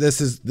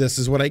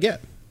is what I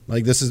get.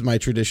 Like, this is my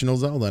traditional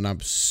Zelda, and I'm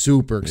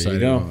super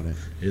excited about it.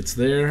 It's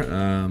there.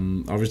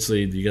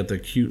 Obviously, you got the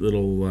cute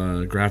little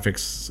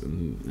graphics,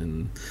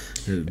 and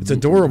it's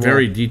adorable.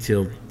 Very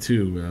detailed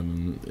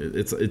too.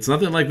 It's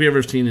nothing like we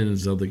ever seen in a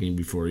Zelda game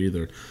before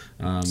either.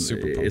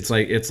 It's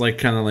like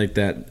kind of like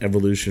that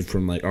evolution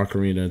from like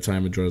Ocarina, Time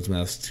of Majora's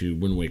Mask to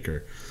Wind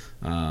Waker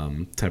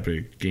type of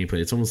gameplay.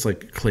 It's almost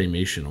like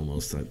claymation,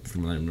 almost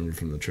from what I remember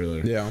from the trailer.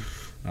 Yeah.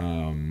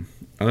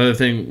 Another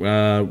thing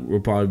we'll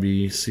probably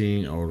be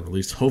seeing, or at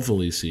least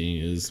hopefully seeing,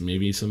 is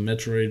maybe some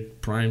Metroid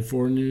Prime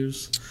 4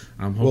 news.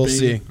 We'll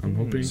see. I'm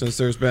hoping. Since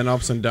there's been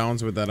ups and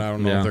downs with that, I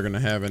don't know if they're going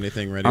to have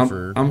anything ready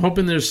for... I'm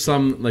hoping there's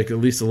some, like, at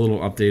least a little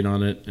update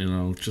on it,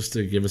 just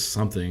to give us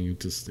something,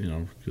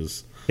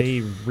 because... They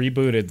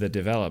rebooted the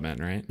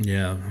development, right?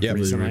 Yeah. Yep.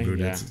 Really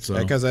rebooted it. So.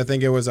 Because I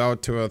think it was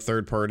out to a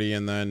third party,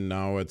 and then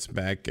now it's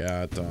back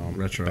at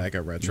Retro.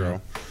 Yeah.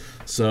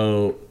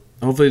 So...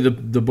 Hopefully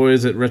the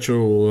boys at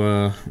Retro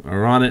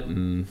are on it,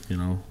 and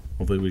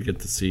hopefully we get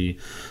to see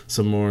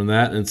some more on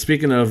that. And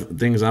speaking of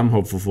things I'm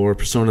hopeful for,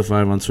 Persona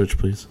 5 on Switch,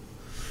 please.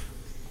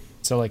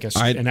 So like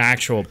an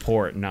actual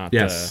port, not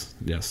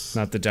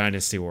the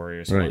Dynasty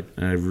Warriors. Right.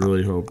 One. I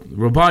really hope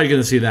we're probably going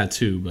to see that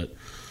too, but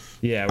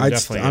yeah, we're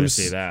definitely going to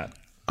see that.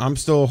 I'm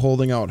still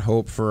holding out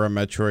hope for a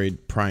Metroid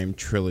Prime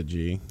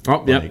trilogy.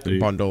 Oh, yep.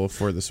 Bundle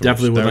for the Switch.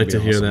 Definitely would like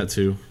to hear that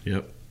too.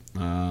 Yep.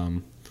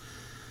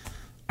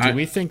 Do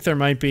we think there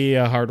might be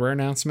a hardware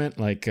announcement?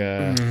 Like,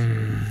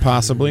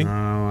 possibly. No,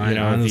 I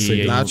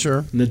honestly not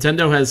sure.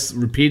 Nintendo has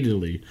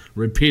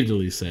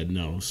repeatedly said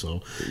no.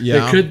 So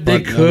yeah,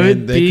 they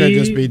could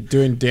just be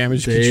doing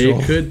damage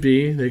control. They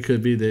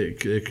could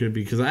be.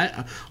 Because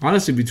I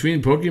honestly,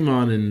 between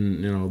Pokemon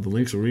and the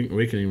Link's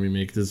Awakening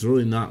remake, there's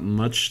really not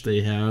much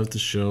they have to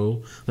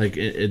show. Like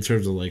in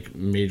terms of like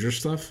major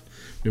stuff,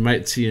 we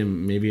might see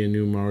maybe a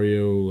new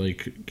Mario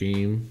like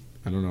game.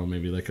 I don't know,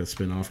 maybe like a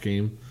spin-off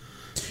game.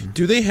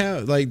 Do they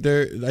have I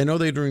know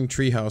they're doing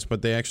Treehouse,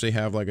 but they actually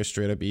have like a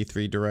straight up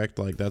E3 Direct,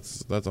 like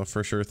that's a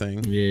for sure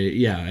thing.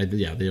 Yeah.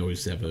 They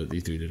always have a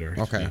E3 Direct.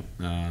 Okay.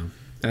 Yeah.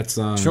 That's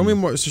show me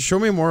more. So show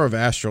me more of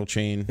Astral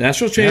Chain.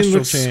 Astral Chain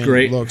looks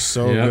great. Looks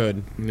so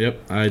good.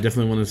 Yep. I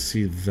definitely want to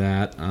see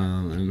that,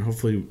 and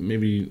hopefully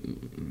maybe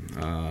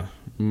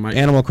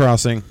Animal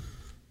Crossing.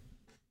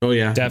 Oh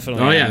yeah,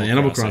 definitely. Oh yeah,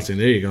 Animal Crossing.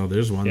 There you go.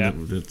 There's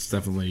one that's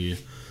definitely.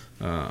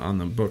 On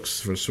the books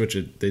for Switch.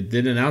 They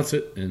did announce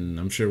it, and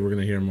I'm sure we're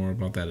going to hear more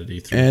about that at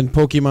E3. And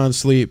Pokemon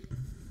Sleep.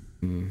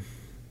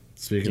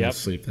 Speaking of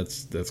Sleep,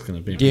 that's going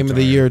to be Game of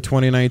the Year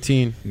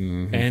 2019.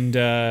 Mm-hmm. And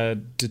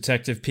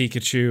Detective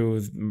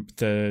Pikachu,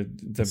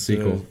 the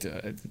sequel,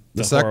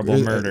 the horrible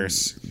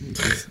murders,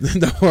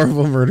 the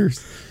horrible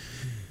murders.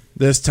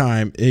 This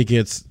time it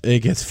gets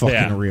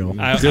fucking real.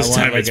 This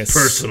time it's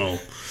personal.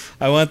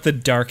 I want the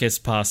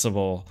darkest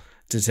possible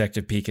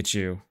Detective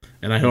Pikachu.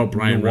 And I hope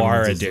Ryan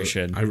Noir Reynolds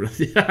edition.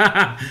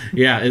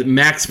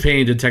 Max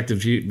Payne Detective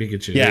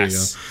Pikachu.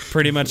 Yes,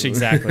 pretty much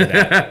exactly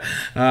that.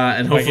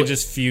 And hopefully, I can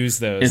just fuse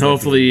those. And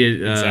hopefully,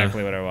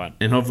 exactly what I want.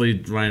 And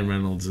hopefully, Ryan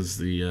Reynolds is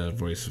the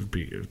voice of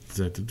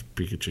Detective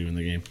Pikachu in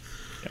the game.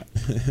 Yeah.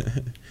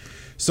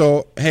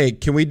 So, hey,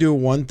 can we do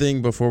one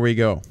thing before we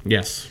go?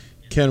 Yes.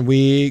 Can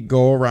we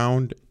go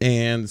around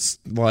and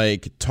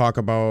talk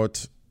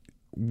about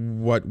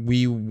what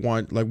we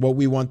want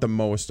the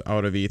most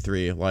out of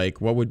E3?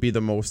 Like, what would be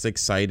the most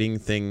exciting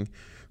thing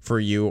for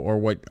you, or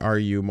what are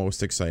you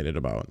most excited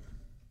about?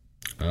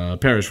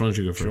 Parrish, why don't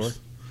you go first?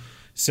 Sure.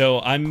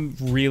 So I'm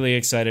really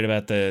excited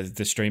about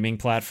the streaming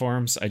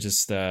platforms. I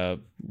just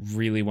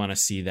really want to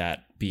see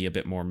that be a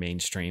bit more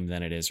mainstream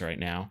than it is right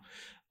now.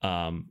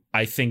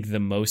 I think the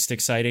most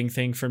exciting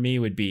thing for me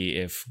would be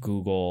if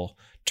Google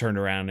turned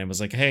around and was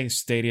like, hey,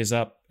 Stadia's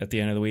up at the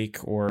end of the week,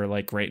 or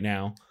like right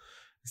now.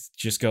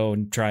 Just go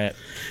and try it.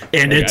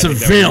 And it's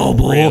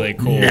available really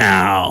cool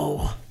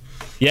now.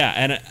 Yeah,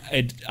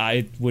 and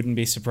I wouldn't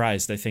be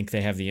surprised. I think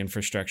they have the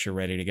infrastructure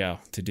ready to go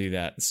to do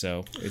that.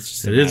 So it's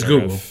just a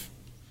matter of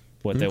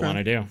what they want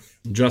to do.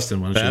 Justin,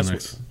 why don't you go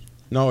next?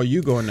 No,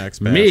 you go next,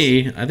 Bass.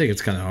 Me, I think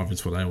it's kind of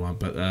obvious what I want,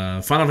 but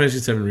Final Fantasy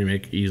VII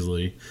Remake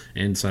easily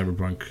and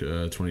Cyberpunk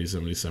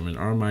 2077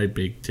 are my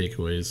big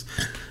takeaways.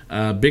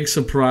 Big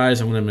surprise,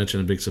 I'm going to mention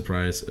a big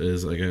surprise,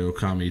 is like an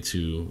Okami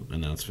 2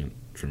 announcement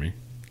for me.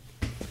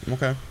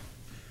 Okay.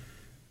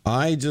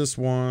 I just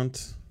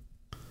want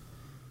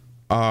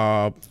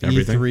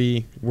Everything.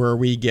 E3 where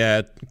we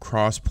get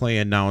cross-play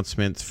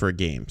announcements for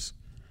games.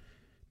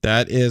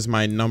 That is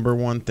my number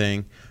one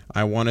thing.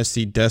 I want to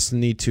see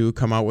Destiny 2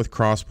 come out with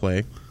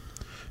cross-play.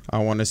 I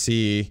want to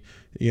see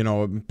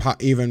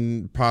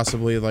even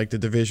possibly like the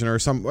Division or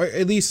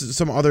at least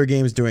some other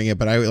games doing it.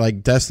 But I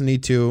like Destiny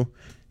 2.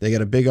 They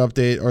got a big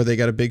update, or they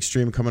got a big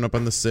stream coming up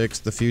on the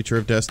 6th, the future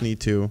of Destiny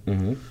 2.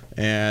 Mm-hmm.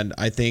 And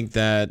I think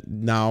that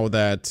now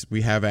that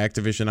we have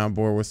Activision on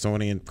board with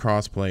Sony and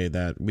crossplay,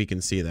 that we can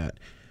see that.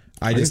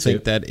 I just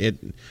think that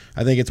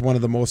I think it's one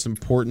of the most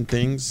important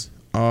things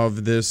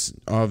of this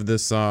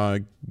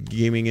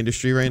gaming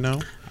industry right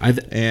now.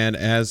 And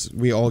as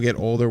we all get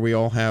older, we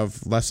all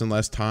have less and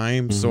less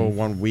time. Mm-hmm. So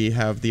when we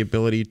have the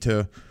ability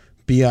to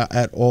be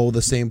at all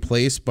the same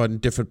place but in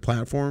different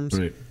platforms,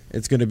 right.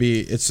 It's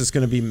just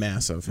gonna be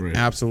massive, right.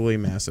 Absolutely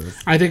massive.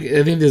 I think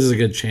this is a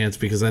good chance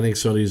because I think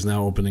Sony is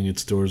now opening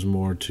its doors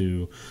more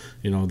to,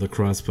 the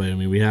crossplay. I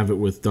mean, we have it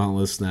with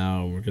Dauntless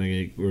now. We're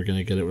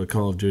gonna get it with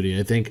Call of Duty.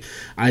 I think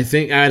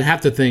I'd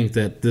have to think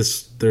that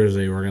this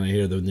Thursday we're gonna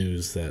hear the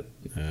news that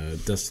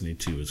Destiny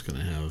 2 is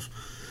gonna have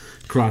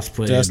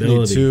crossplay Destiny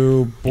ability.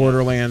 2,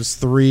 Borderlands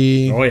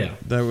 3. Oh yeah,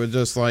 that would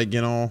just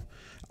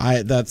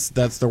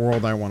that's the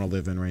world I want to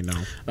live in right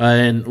now,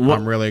 and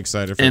I'm really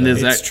excited for that. And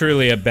it's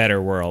truly a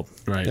better world,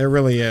 right? It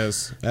really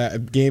is.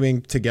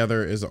 Gaming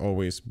together is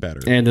always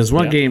better. And there's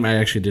one game I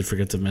actually did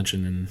forget to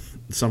mention, and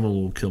someone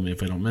will kill me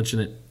if I don't mention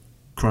it.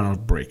 Chrono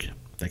Break.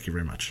 Thank you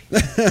very much.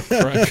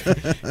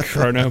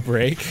 Chrono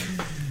Break.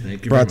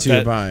 Thank you. Brought to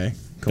you by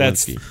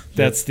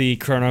That's the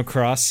Chrono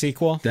Cross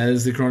sequel? That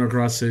is the Chrono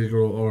Cross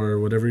sequel, or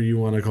whatever you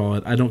want to call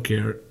it. I don't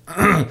care.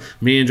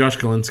 Me and Josh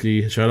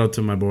Kalinsky, shout out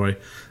to my boy.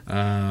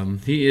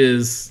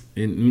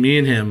 Me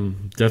and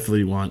him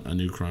definitely want a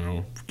new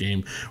Chrono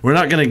game. We're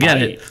not going to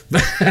get it.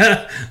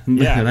 Yeah.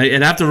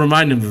 And I have to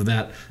remind him of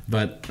that,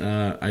 but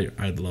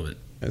I'd love it.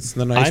 It's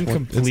the nice I'm one.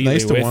 completely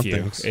it's nice to with want you.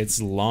 Things.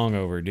 It's long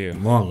overdue.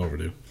 Long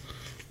overdue.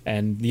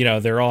 And,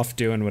 they're off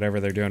doing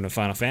whatever they're doing with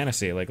Final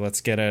Fantasy. Like,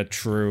 let's get a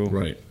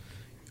true...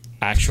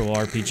 actual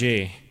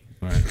RPG.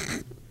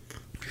 Right.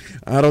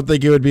 I don't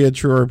think it would be a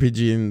true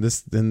RPG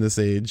in this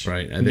age.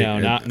 Right.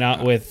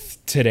 Not with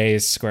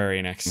today's Square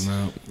Enix.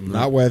 No.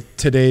 Not with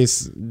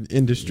today's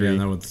industry. Yeah,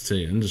 not with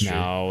today's industry.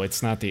 No,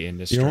 it's not the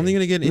industry. You're only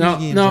going to get indie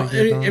games.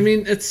 No, I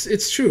mean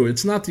it's true.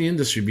 It's not the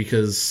industry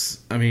because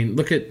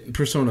look at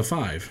Persona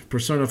 5.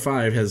 Persona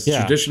 5 has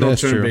traditional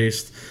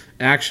turn-based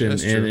action,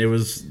 and it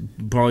was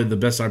probably the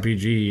best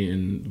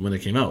RPG when it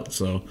came out.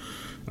 So,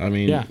 I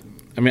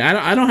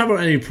don't have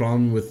any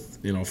problem with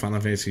Final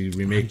Fantasy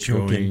remake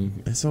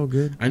going. It's all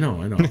good. I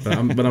know.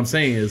 But I'm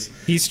saying is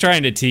he's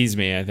trying to tease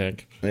me. I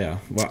think. Yeah.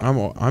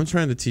 Well, I'm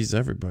trying to tease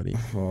everybody.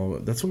 Well,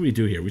 that's what we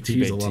do here. We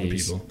tease a lot of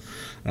people.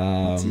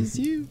 Tease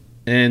you.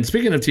 And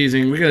speaking of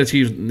teasing, we got to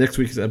tease next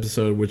week's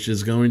episode, which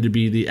is going to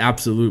be the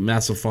absolute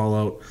massive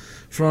fallout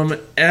from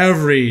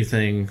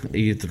everything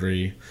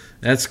E3.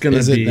 That's going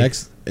to be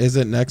Is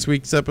it next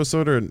week's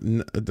episode or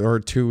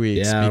 2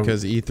 weeks? Yeah,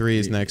 because E3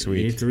 is next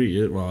week.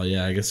 E3, well,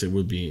 yeah, I guess it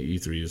would be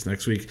E3 is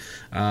next week.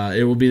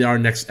 It will be our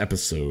next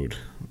episode.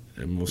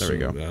 And most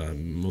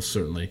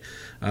certainly.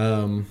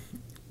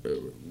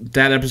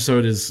 That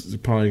episode is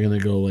probably going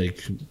to go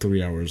like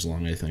 3 hours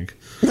long, I think.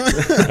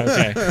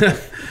 Okay.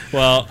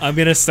 Well, I'm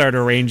going to start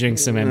arranging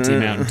some empty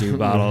Mountain Dew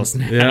bottles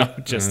now,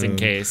 just in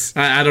case.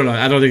 I don't know.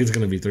 I don't think it's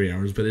going to be 3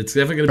 hours, but it's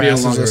definitely going to be a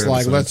longer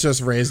episode. Let's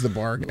just raise the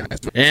bar, guys.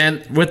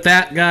 And with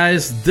that,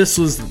 guys, this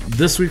was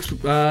this week's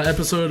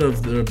episode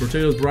of the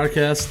Brotatoes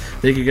broadcast.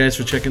 Thank you guys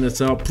for checking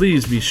this out.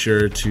 Please be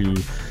sure to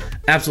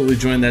absolutely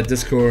join that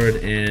Discord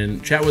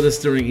and chat with us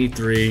during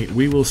E3.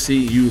 We will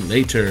see you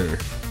later.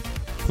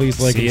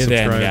 Please like and subscribe.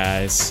 See you then,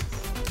 guys.